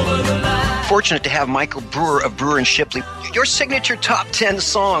 Fortunate to have Michael Brewer of Brewer and Shipley. Your signature top 10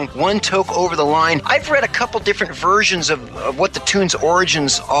 song, One Toke Over the Line. I've read a couple different versions of what the tune's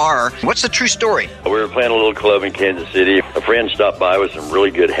origins are. What's the true story? We were playing a little club in Kansas City. A friend stopped by with some really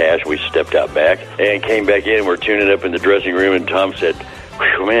good hash. We stepped out back and came back in. We're tuning up in the dressing room, and Tom said,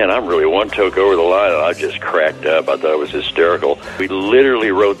 man, I'm really one toke over the line. And I just cracked up. I thought it was hysterical. We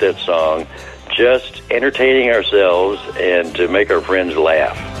literally wrote that song just entertaining ourselves and to make our friends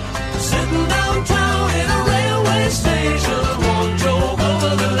laugh. Sitting downtown in a railway station, one joke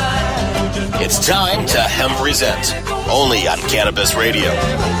over the line. It's time to Hem Present, only on Cannabis Radio.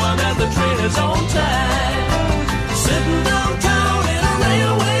 And the train is on time. Sitting downtown in a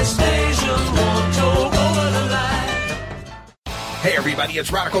railway station, one joke over the line. Hey everybody,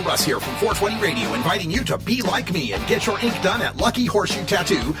 it's Radical Russ here from 420 Radio, inviting you to be like me and get your ink done at Lucky Horseshoe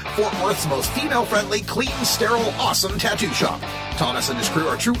Tattoo, Fort Worth's most female-friendly, clean, sterile, awesome tattoo shop. Thomas and his crew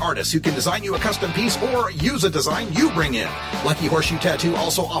are true artists who can design you a custom piece or use a design you bring in. Lucky Horseshoe Tattoo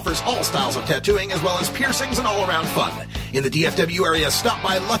also offers all styles of tattooing as well as piercings and all-around fun. In the DFW area, stop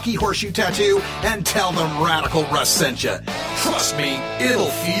by Lucky Horseshoe Tattoo and tell them Radical Russ sent you. Trust me, it'll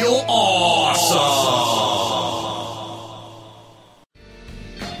feel awesome.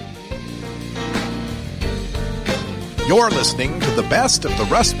 You're listening to the best of the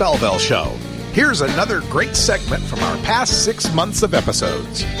Russ Belville Show. Here's another great segment from our past 6 months of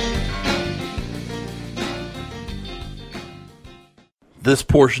episodes. This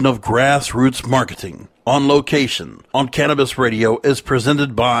portion of Grassroots Marketing on location on Cannabis Radio is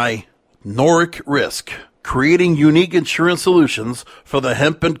presented by Noric Risk. Creating unique insurance solutions for the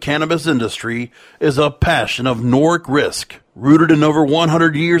hemp and cannabis industry is a passion of Noric Risk. Rooted in over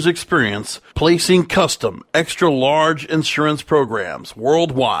 100 years' experience, placing custom, extra-large insurance programs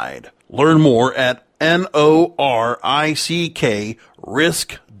worldwide. Learn more at NORICK.com.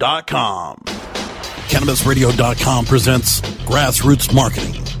 CannabisRadio.com presents Grassroots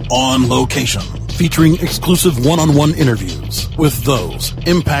Marketing on location, featuring exclusive one-on-one interviews with those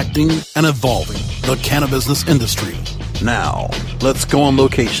impacting and evolving the cannabis industry. Now, let's go on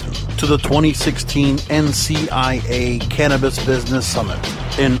location to the 2016 NCIA Cannabis Business Summit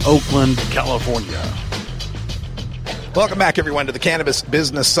in Oakland, California. Welcome back, everyone, to the Cannabis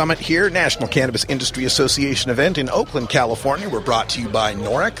Business Summit here, National Cannabis Industry Association event in Oakland, California. We're brought to you by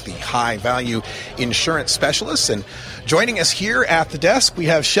Noric, the high-value insurance specialists. And joining us here at the desk, we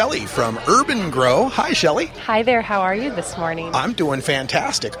have Shelly from Urban Grow. Hi, Shelly. Hi there. How are you this morning? I'm doing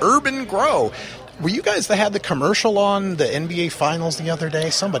fantastic. Urban Grow. Were you guys that had the commercial on the NBA Finals the other day?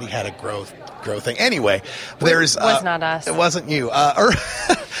 Somebody had a grow thing. Anyway, there's... It was not us. It wasn't you.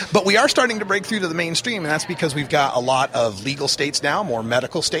 But we are starting to break through to the mainstream, and that's because we've got a lot of legal states now, more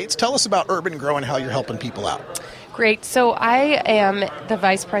medical states. Tell us about Urban Grow and how you're helping people out. Great. So I am the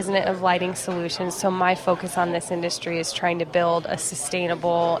Vice President of Lighting Solutions. So my focus on this industry is trying to build a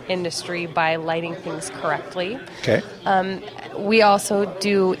sustainable industry by lighting things correctly. Okay. We also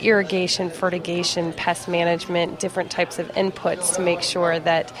do irrigation, fertigation, pest management, different types of inputs to make sure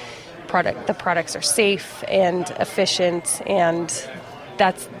that the products are safe and efficient, and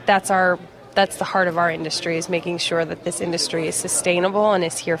that's the heart of our industry, is making sure that this industry is sustainable and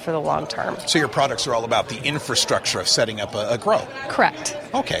is here for the long term. So your products are all about the infrastructure of setting up a grow? Correct.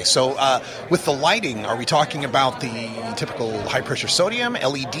 Okay, so with the lighting, are we talking about the typical high-pressure sodium,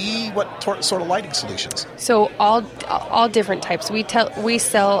 LED? What sort of lighting solutions? So all different types. We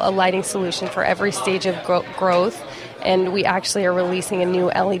sell a lighting solution for every stage of growth, and we actually are releasing a new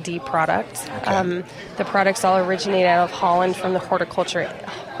LED product. Okay. The products all originate out of Holland from the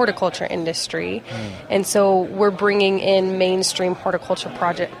horticulture industry, and so we're bringing in mainstream horticulture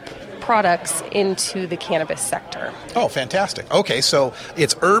products into the cannabis sector. Oh, fantastic. Okay, so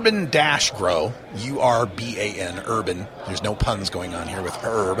it's Urban-Grow, URBAN, Urban. There's no puns going on here with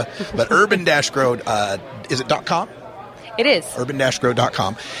herb, but Urban-Grow, is it .com? It is.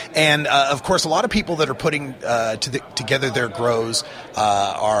 Urban-grow.com. And, of course, a lot of people that are putting together their grows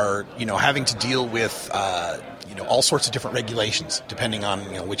are, having to deal with, all sorts of different regulations, depending on,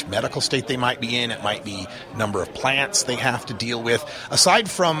 which medical state they might be in. It might be number of plants they have to deal with. Aside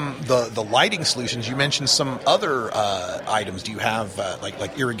from the lighting solutions, you mentioned some other items. Do you have,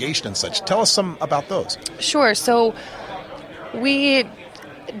 like irrigation and such? Tell us some about those. Sure. So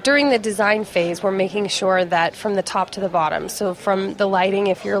during the design phase, we're making sure that from the top to the bottom, so from the lighting,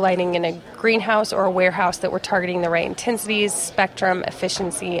 if you're lighting in a greenhouse or a warehouse, that we're targeting the right intensities, spectrum,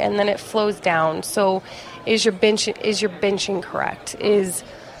 efficiency, and then it flows down. So is your benching correct?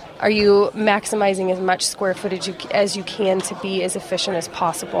 Are you maximizing as much square footage as you can to be as efficient as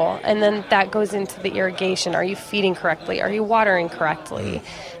possible? And then that goes into the irrigation. Are you feeding correctly? Are you watering correctly?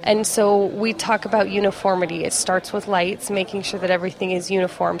 And so we talk about uniformity. It starts with lights, making sure that everything is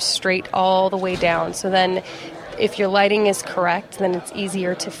uniform, straight all the way down. So then if your lighting is correct, then it's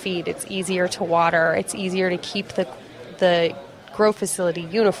easier to feed, it's easier to water, it's easier to keep the grow facility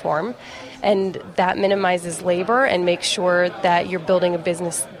uniform. And that minimizes labor and makes sure that you're building a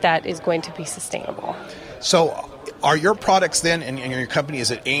business that is going to be sustainable. So are your products then, and your company, is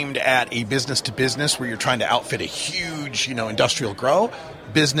it aimed at a business-to-business where you're trying to outfit a huge, industrial grow,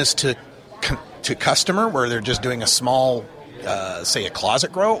 business to customer where they're just doing a small, say, a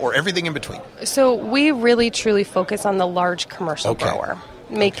closet grow, or everything in between? So we really, truly focus on the large commercial grower.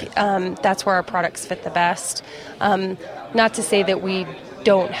 That's where our products fit the best. Not to say that we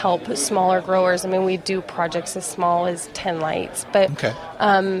don't help smaller growers. I mean, we do projects as small as 10 lights, but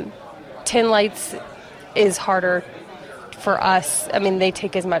 10 lights is harder for us. I mean, they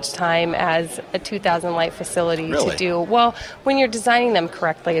take as much time as a 2,000 light facility to do. Well, when you're designing them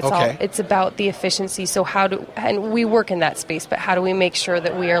correctly, it's about the efficiency. So and we work in that space, but how do we make sure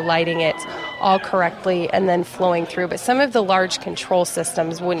that we are lighting it all correctly and then flowing through? But some of the large control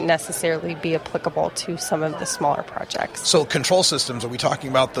systems wouldn't necessarily be applicable to some of the smaller projects. So control systems, are we talking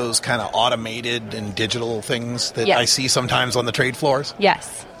about those kind of automated and digital things that I see sometimes on the trade floors?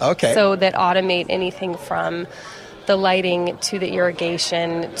 Yes. Okay. So that automate anything from the lighting to the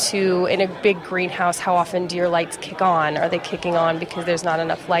irrigation to, in a big greenhouse, how often do your lights kick on? Are they kicking on because there's not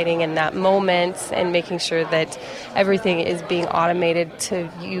enough lighting in that moment? And making sure that everything is being automated to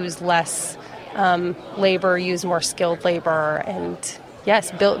use less labor, use more skilled labor, and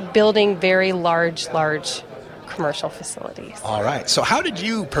yes, building very large commercial facilities. All right. So how did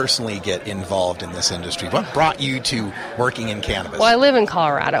you personally get involved in this industry? What brought you to working in cannabis? Well, I live in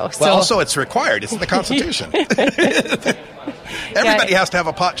Colorado. So. Well, also it's required. It's in the Constitution. Everybody has to have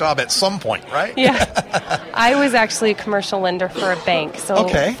a pot job at some point, right? Yeah. I was actually a commercial lender for a bank, so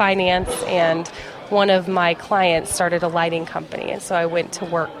finance, and one of my clients started a lighting company, and so I went to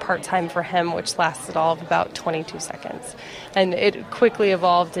work part-time for him, which lasted all of about 22 seconds. And it quickly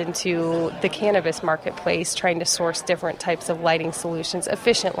evolved into the cannabis marketplace, trying to source different types of lighting solutions,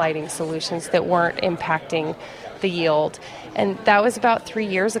 efficient lighting solutions that weren't impacting the yield. And that was about 3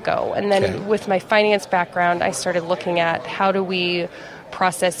 years ago. And then with my finance background, I started looking at how do we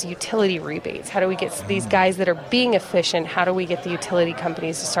process utility rebates? How do we get these guys that are being efficient, how do we get the utility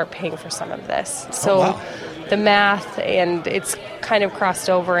companies to start paying for some of this? So the math, and it's kind of crossed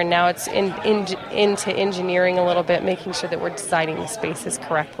over, and now it's into engineering a little bit, making sure that we're designing the spaces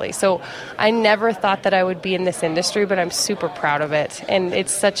correctly. So I never thought that I would be in this industry, but I'm super proud of it. And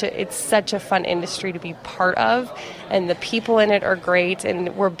it's such a fun industry to be part of, and the people in it are great,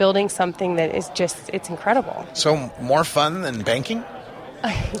 and we're building something that is it's incredible. So more fun than banking?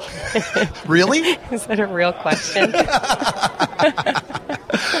 Really? Is that a real question?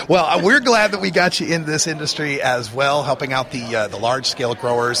 Well, we're glad that we got you in this industry as well, helping out the large-scale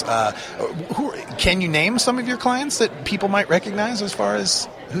growers. Can you name some of your clients that people might recognize as far as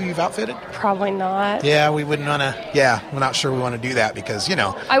who you've outfitted? Probably not. Yeah, we wouldn't want to. Yeah, we're not sure we want to do that because,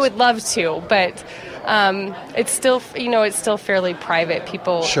 I would love to, but it's still fairly private.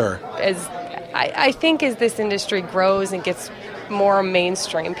 People. Sure. I think as this industry grows and gets more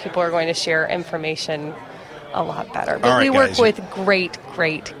mainstream, people are going to share information a lot better. But we work with great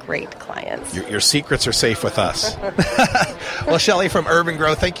great, great clients. Your secrets are safe with us. Well, Shelley from Urban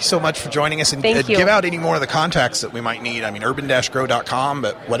Grow, thank you so much for joining us. And Thank you. Give out any more of the contacts that we might need. I mean, urban-grow.com,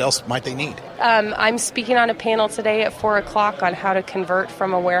 but what else might they need? I'm speaking on a panel today at 4 o'clock on how to convert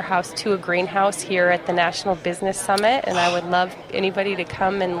from a warehouse to a greenhouse here at the National Business Summit, and I would love anybody to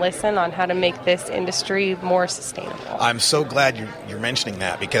come and listen on how to make this industry more sustainable. I'm so glad you're mentioning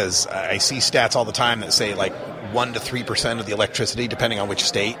that, because I see stats all the time that say like 1 to 3% of the electricity, depending on which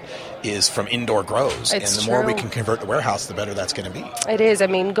state, is from indoor grows. It's and the more we true. can convert the warehouse, the better that's going to be. It is. I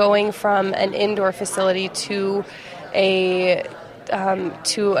mean, going from an indoor facility to a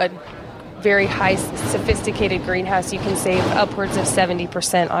very high sophisticated greenhouse, you can save upwards of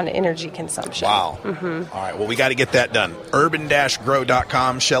 70% on energy consumption. Wow. Mm-hmm. All right. Well, we got to get that done.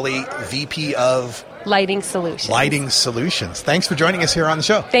 urban-grow.com. Shelley, VP of Lighting Solutions. Thanks for joining us here on the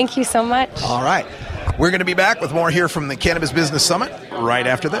show. Thank you so much. All right. We're going to be back with more here from the Cannabis Business Summit right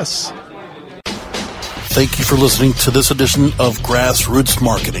after this. Thank you for listening to this edition of Grassroots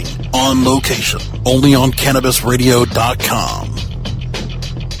Marketing on location, only on CannabisRadio.com.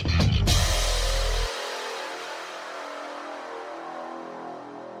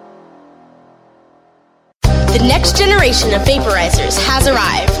 The next generation of vaporizers has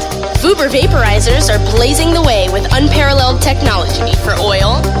arrived. Vuber vaporizers are blazing the way with unparalleled technology for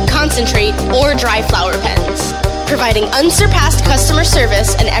oil, concentrate, or dry flower pens. Providing unsurpassed customer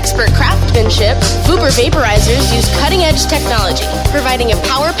service and expert craftsmanship, Vuber vaporizers use cutting-edge technology, providing a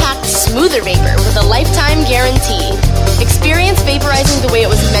power-packed, smoother vapor with a lifetime guarantee. Experience vaporizing the way it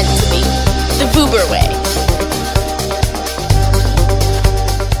was meant to be. The Vuber way.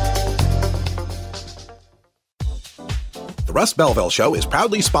 The Russ Belville Show is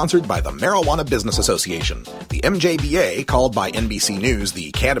proudly sponsored by the Marijuana Business Association. The MJBA, called by NBC News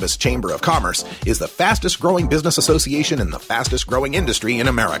the Cannabis Chamber of Commerce, is the fastest growing business association in the fastest growing industry in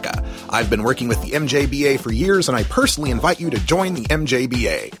America. I've been working with the MJBA for years, and I personally invite you to join the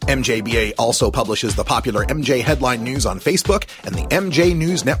MJBA. MJBA also publishes the popular MJ Headline News on Facebook and the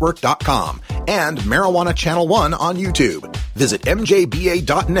MJNewsNetwork.com and Marijuana Channel 1 on YouTube. Visit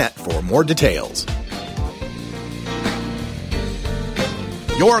mjba.net for more details.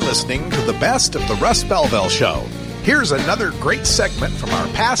 You're listening to the best of the Russ Belville Show. Here's another great segment from our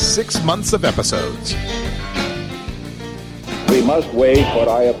past 6 months of episodes. We must wage what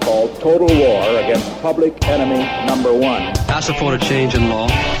I have called total war against public enemy number one. I support a change in law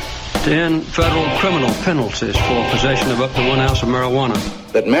to end federal criminal penalties for possession of up to 1 ounce of marijuana.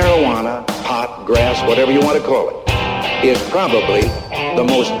 That marijuana, pot, grass, whatever you want to call it, is probably the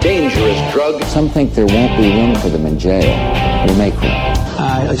most dangerous drug. Some think there won't be room for them in jail. We'll make room.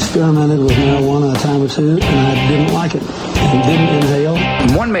 I experimented with marijuana a time or two, and I didn't like it and didn't inhale.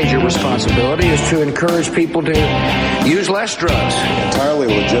 One major responsibility is to encourage people to use less drugs. Entirely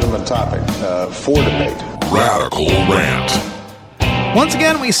legitimate topic for debate. Radical Rant. Once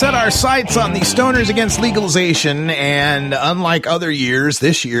again, we set our sights on the Stoners Against Legalization, and unlike other years,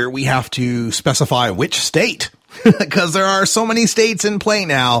 this year we have to specify which state, because there are so many states in play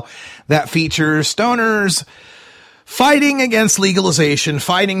now that feature stoners fighting against legalization,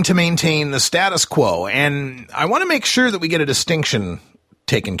 fighting to maintain the status quo. And I want to make sure that we get a distinction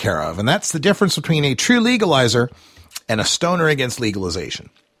taken care of, and that's the difference between a true legalizer and a stoner against legalization.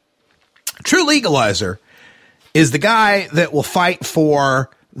 A true legalizer is the guy that will fight for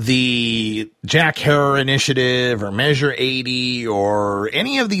the Jack Herer initiative or Measure 80 or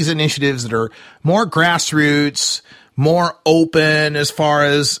any of these initiatives that are more grassroots, more open as far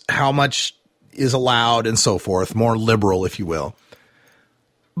as how much is allowed and so forth, more liberal, if you will.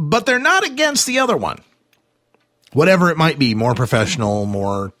 But they're not against the other one, whatever it might be, more professional,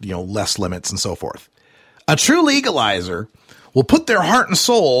 more, less limits and so forth. A true legalizer will put their heart and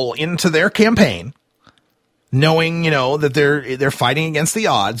soul into their campaign, knowing, that they're fighting against the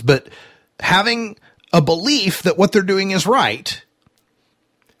odds, but having a belief that what they're doing is right,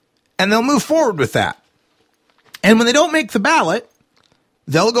 and they'll move forward with that. And when they don't make the ballot,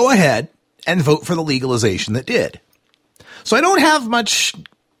 they'll go ahead and vote for the legalization that did. So I don't have much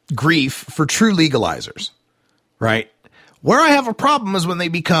grief for true legalizers, right? Where I have a problem is when they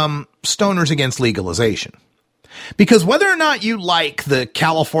become stoners against legalization. Because whether or not you like the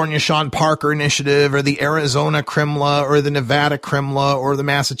California Sean Parker initiative or the Arizona Crimla or the Nevada Crimla or the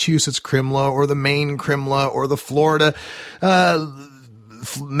Massachusetts Crimla or the Maine Crimla or the Florida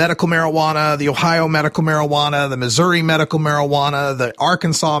medical marijuana, the Ohio medical marijuana, the Missouri medical marijuana, the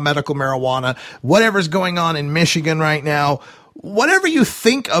Arkansas medical marijuana, whatever's going on in Michigan right now, whatever you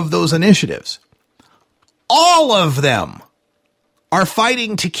think of those initiatives, all of them are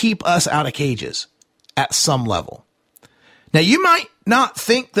fighting to keep us out of cages at some level. Now, you might not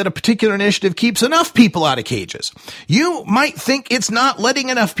think that a particular initiative keeps enough people out of cages. You might think it's not letting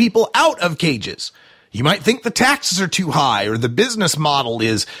enough people out of cages. You might think the taxes are too high, or the business model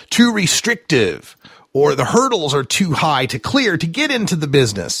is too restrictive, or the hurdles are too high to clear to get into the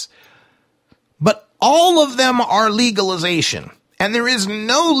business. But all of them are legalization, and there is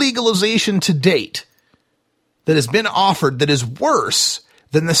no legalization to date that has been offered that is worse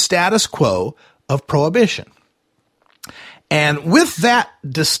than the status quo of prohibition. And with that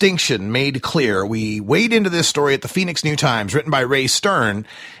distinction made clear, we wade into this story at the Phoenix New Times, written by Ray Stern,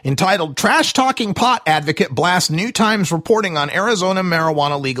 entitled Trash Talking Pot Advocate Blasts New Times Reporting on Arizona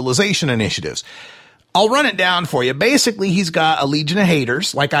Marijuana Legalization Initiatives. I'll run it down for you. Basically, he's got a legion of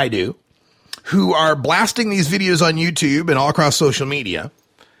haters, like I do, who are blasting these videos on YouTube and all across social media,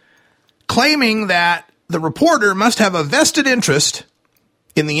 claiming that the reporter must have a vested interest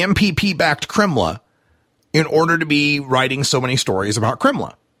in the MPP-backed Crimla in order to be writing so many stories about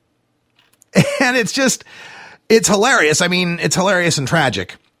Crimla. And it's hilarious. I mean, it's hilarious and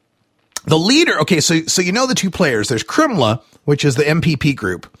tragic. The leader, okay, so you know the two players. There's Crimla, which is the MPP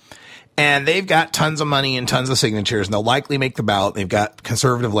group, and they've got tons of money and tons of signatures, and they'll likely make the ballot. They've got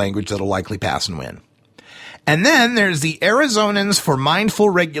conservative language that'll likely pass and win. And then there's the Arizonans for Mindful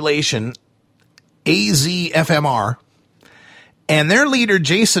Regulation, AZFMR, and their leader,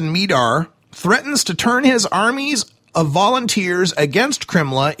 Jason Medar, threatens to turn his armies of volunteers against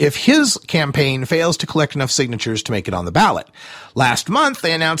Crimla if his campaign fails to collect enough signatures to make it on the ballot. Last month,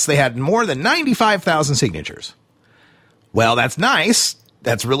 they announced they had more than 95,000 signatures. Well, that's nice.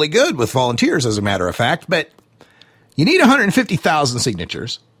 That's really good with volunteers, as a matter of fact, but you need 150,000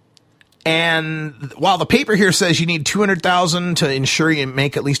 signatures. And while the paper here says you need 200,000 to ensure you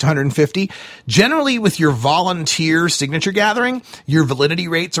make at least 150, generally with your volunteer signature gathering, your validity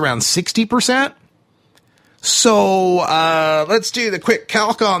rate's around 60%. So let's do the quick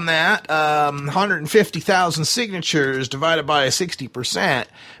calc on that. 150,000 signatures divided by 60%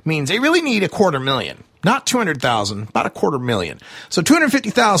 means they really need 250,000. Not 200,000, about 250,000. So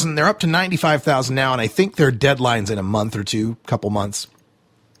 250,000, they're up to 95,000 now, and I think their deadline's in a month or two, couple months.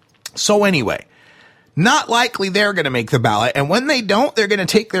 So anyway, not likely they're going to make the ballot. And when they don't, they're going to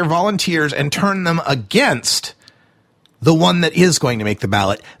take their volunteers and turn them against the one that is going to make the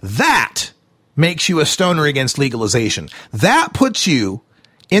ballot. That makes you a stoner against legalization. That puts you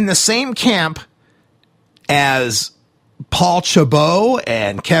in the same camp as Paul Chabot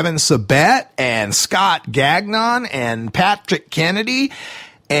and Kevin Sabet and Scott Gagnon and Patrick Kennedy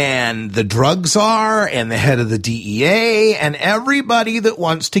and the drug czar and the head of the DEA and everybody that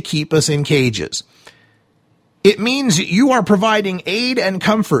wants to keep us in cages. It means you are providing aid and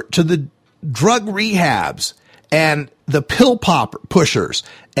comfort to the drug rehabs and the pill pushers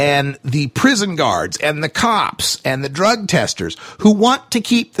and the prison guards and the cops and the drug testers who want to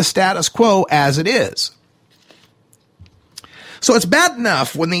keep the status quo as it is. So it's bad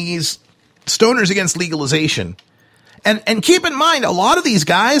enough when these stoners against legalization. And keep in mind, a lot of these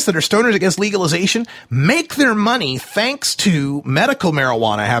guys that are stoners against legalization make their money thanks to medical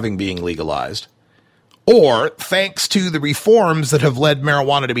marijuana having being legalized, or thanks to the reforms that have led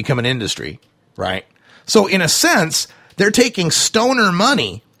marijuana to become an industry, right? So in a sense, they're taking stoner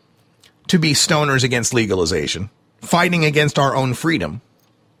money to be stoners against legalization, fighting against our own freedom.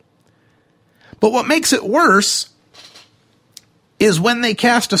 But what makes it worse is when they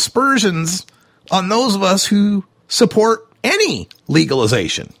cast aspersions on those of us who support any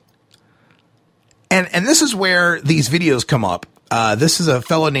legalization. And this is where these videos come up. This is a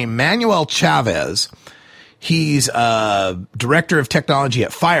fellow named Manuel Chavez. He's director of technology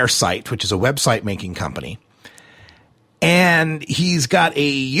at Firesight, which is a website making company. And he's got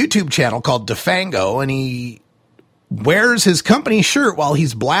a YouTube channel called Defango, and he wears his company shirt while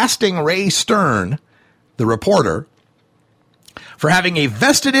he's blasting Ray Stern, the reporter, for having a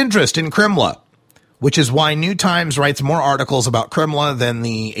vested interest in Crimla, which is why New Times writes more articles about Crimla than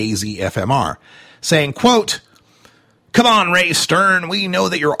the AZFMR, saying, quote, "Come on, Ray Stern, we know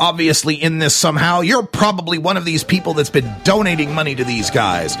that you're obviously in this somehow. You're probably one of these people that's been donating money to these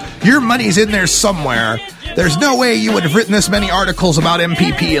guys. Your money's in there somewhere. There's no way you would have written this many articles about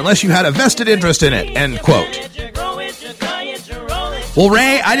MPP unless you had a vested interest in it," end quote. Well,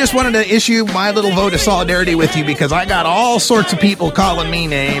 Ray, I just wanted to issue my little vote of solidarity with you because I got all sorts of people calling me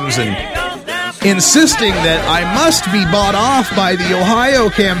names and insisting that I must be bought off by the Ohio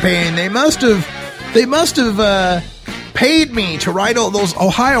campaign. They must have paid me to write all those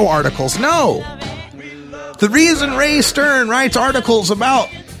Ohio articles. No. The reason Ray Stern writes articles about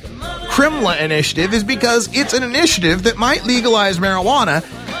Crimla initiative is because it's an initiative that might legalize marijuana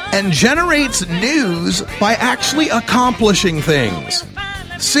and generates news by actually accomplishing things.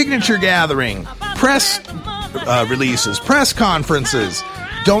 Signature gathering, press releases, press conferences,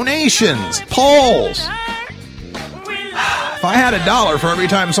 donations, polls. If I had $1 for every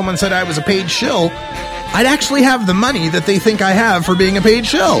time someone said I was a paid shill, I'd actually have the money that they think I have for being a paid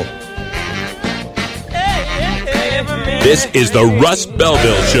shill. This is the Russ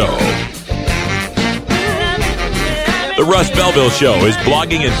Belville Show. The Russ Belville Show is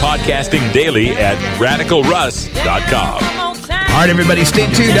blogging and podcasting daily at RadicalRuss.com. All right, everybody,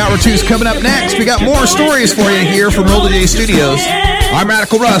 stay tuned. Hour 2's coming up next. We got more stories for you here from Roll J Studios. I'm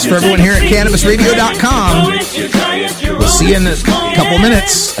Radical Russ for everyone here at CannabisRadio.com. We'll see you in a couple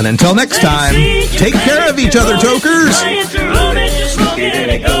minutes. And until next time, take care of each other, tokers.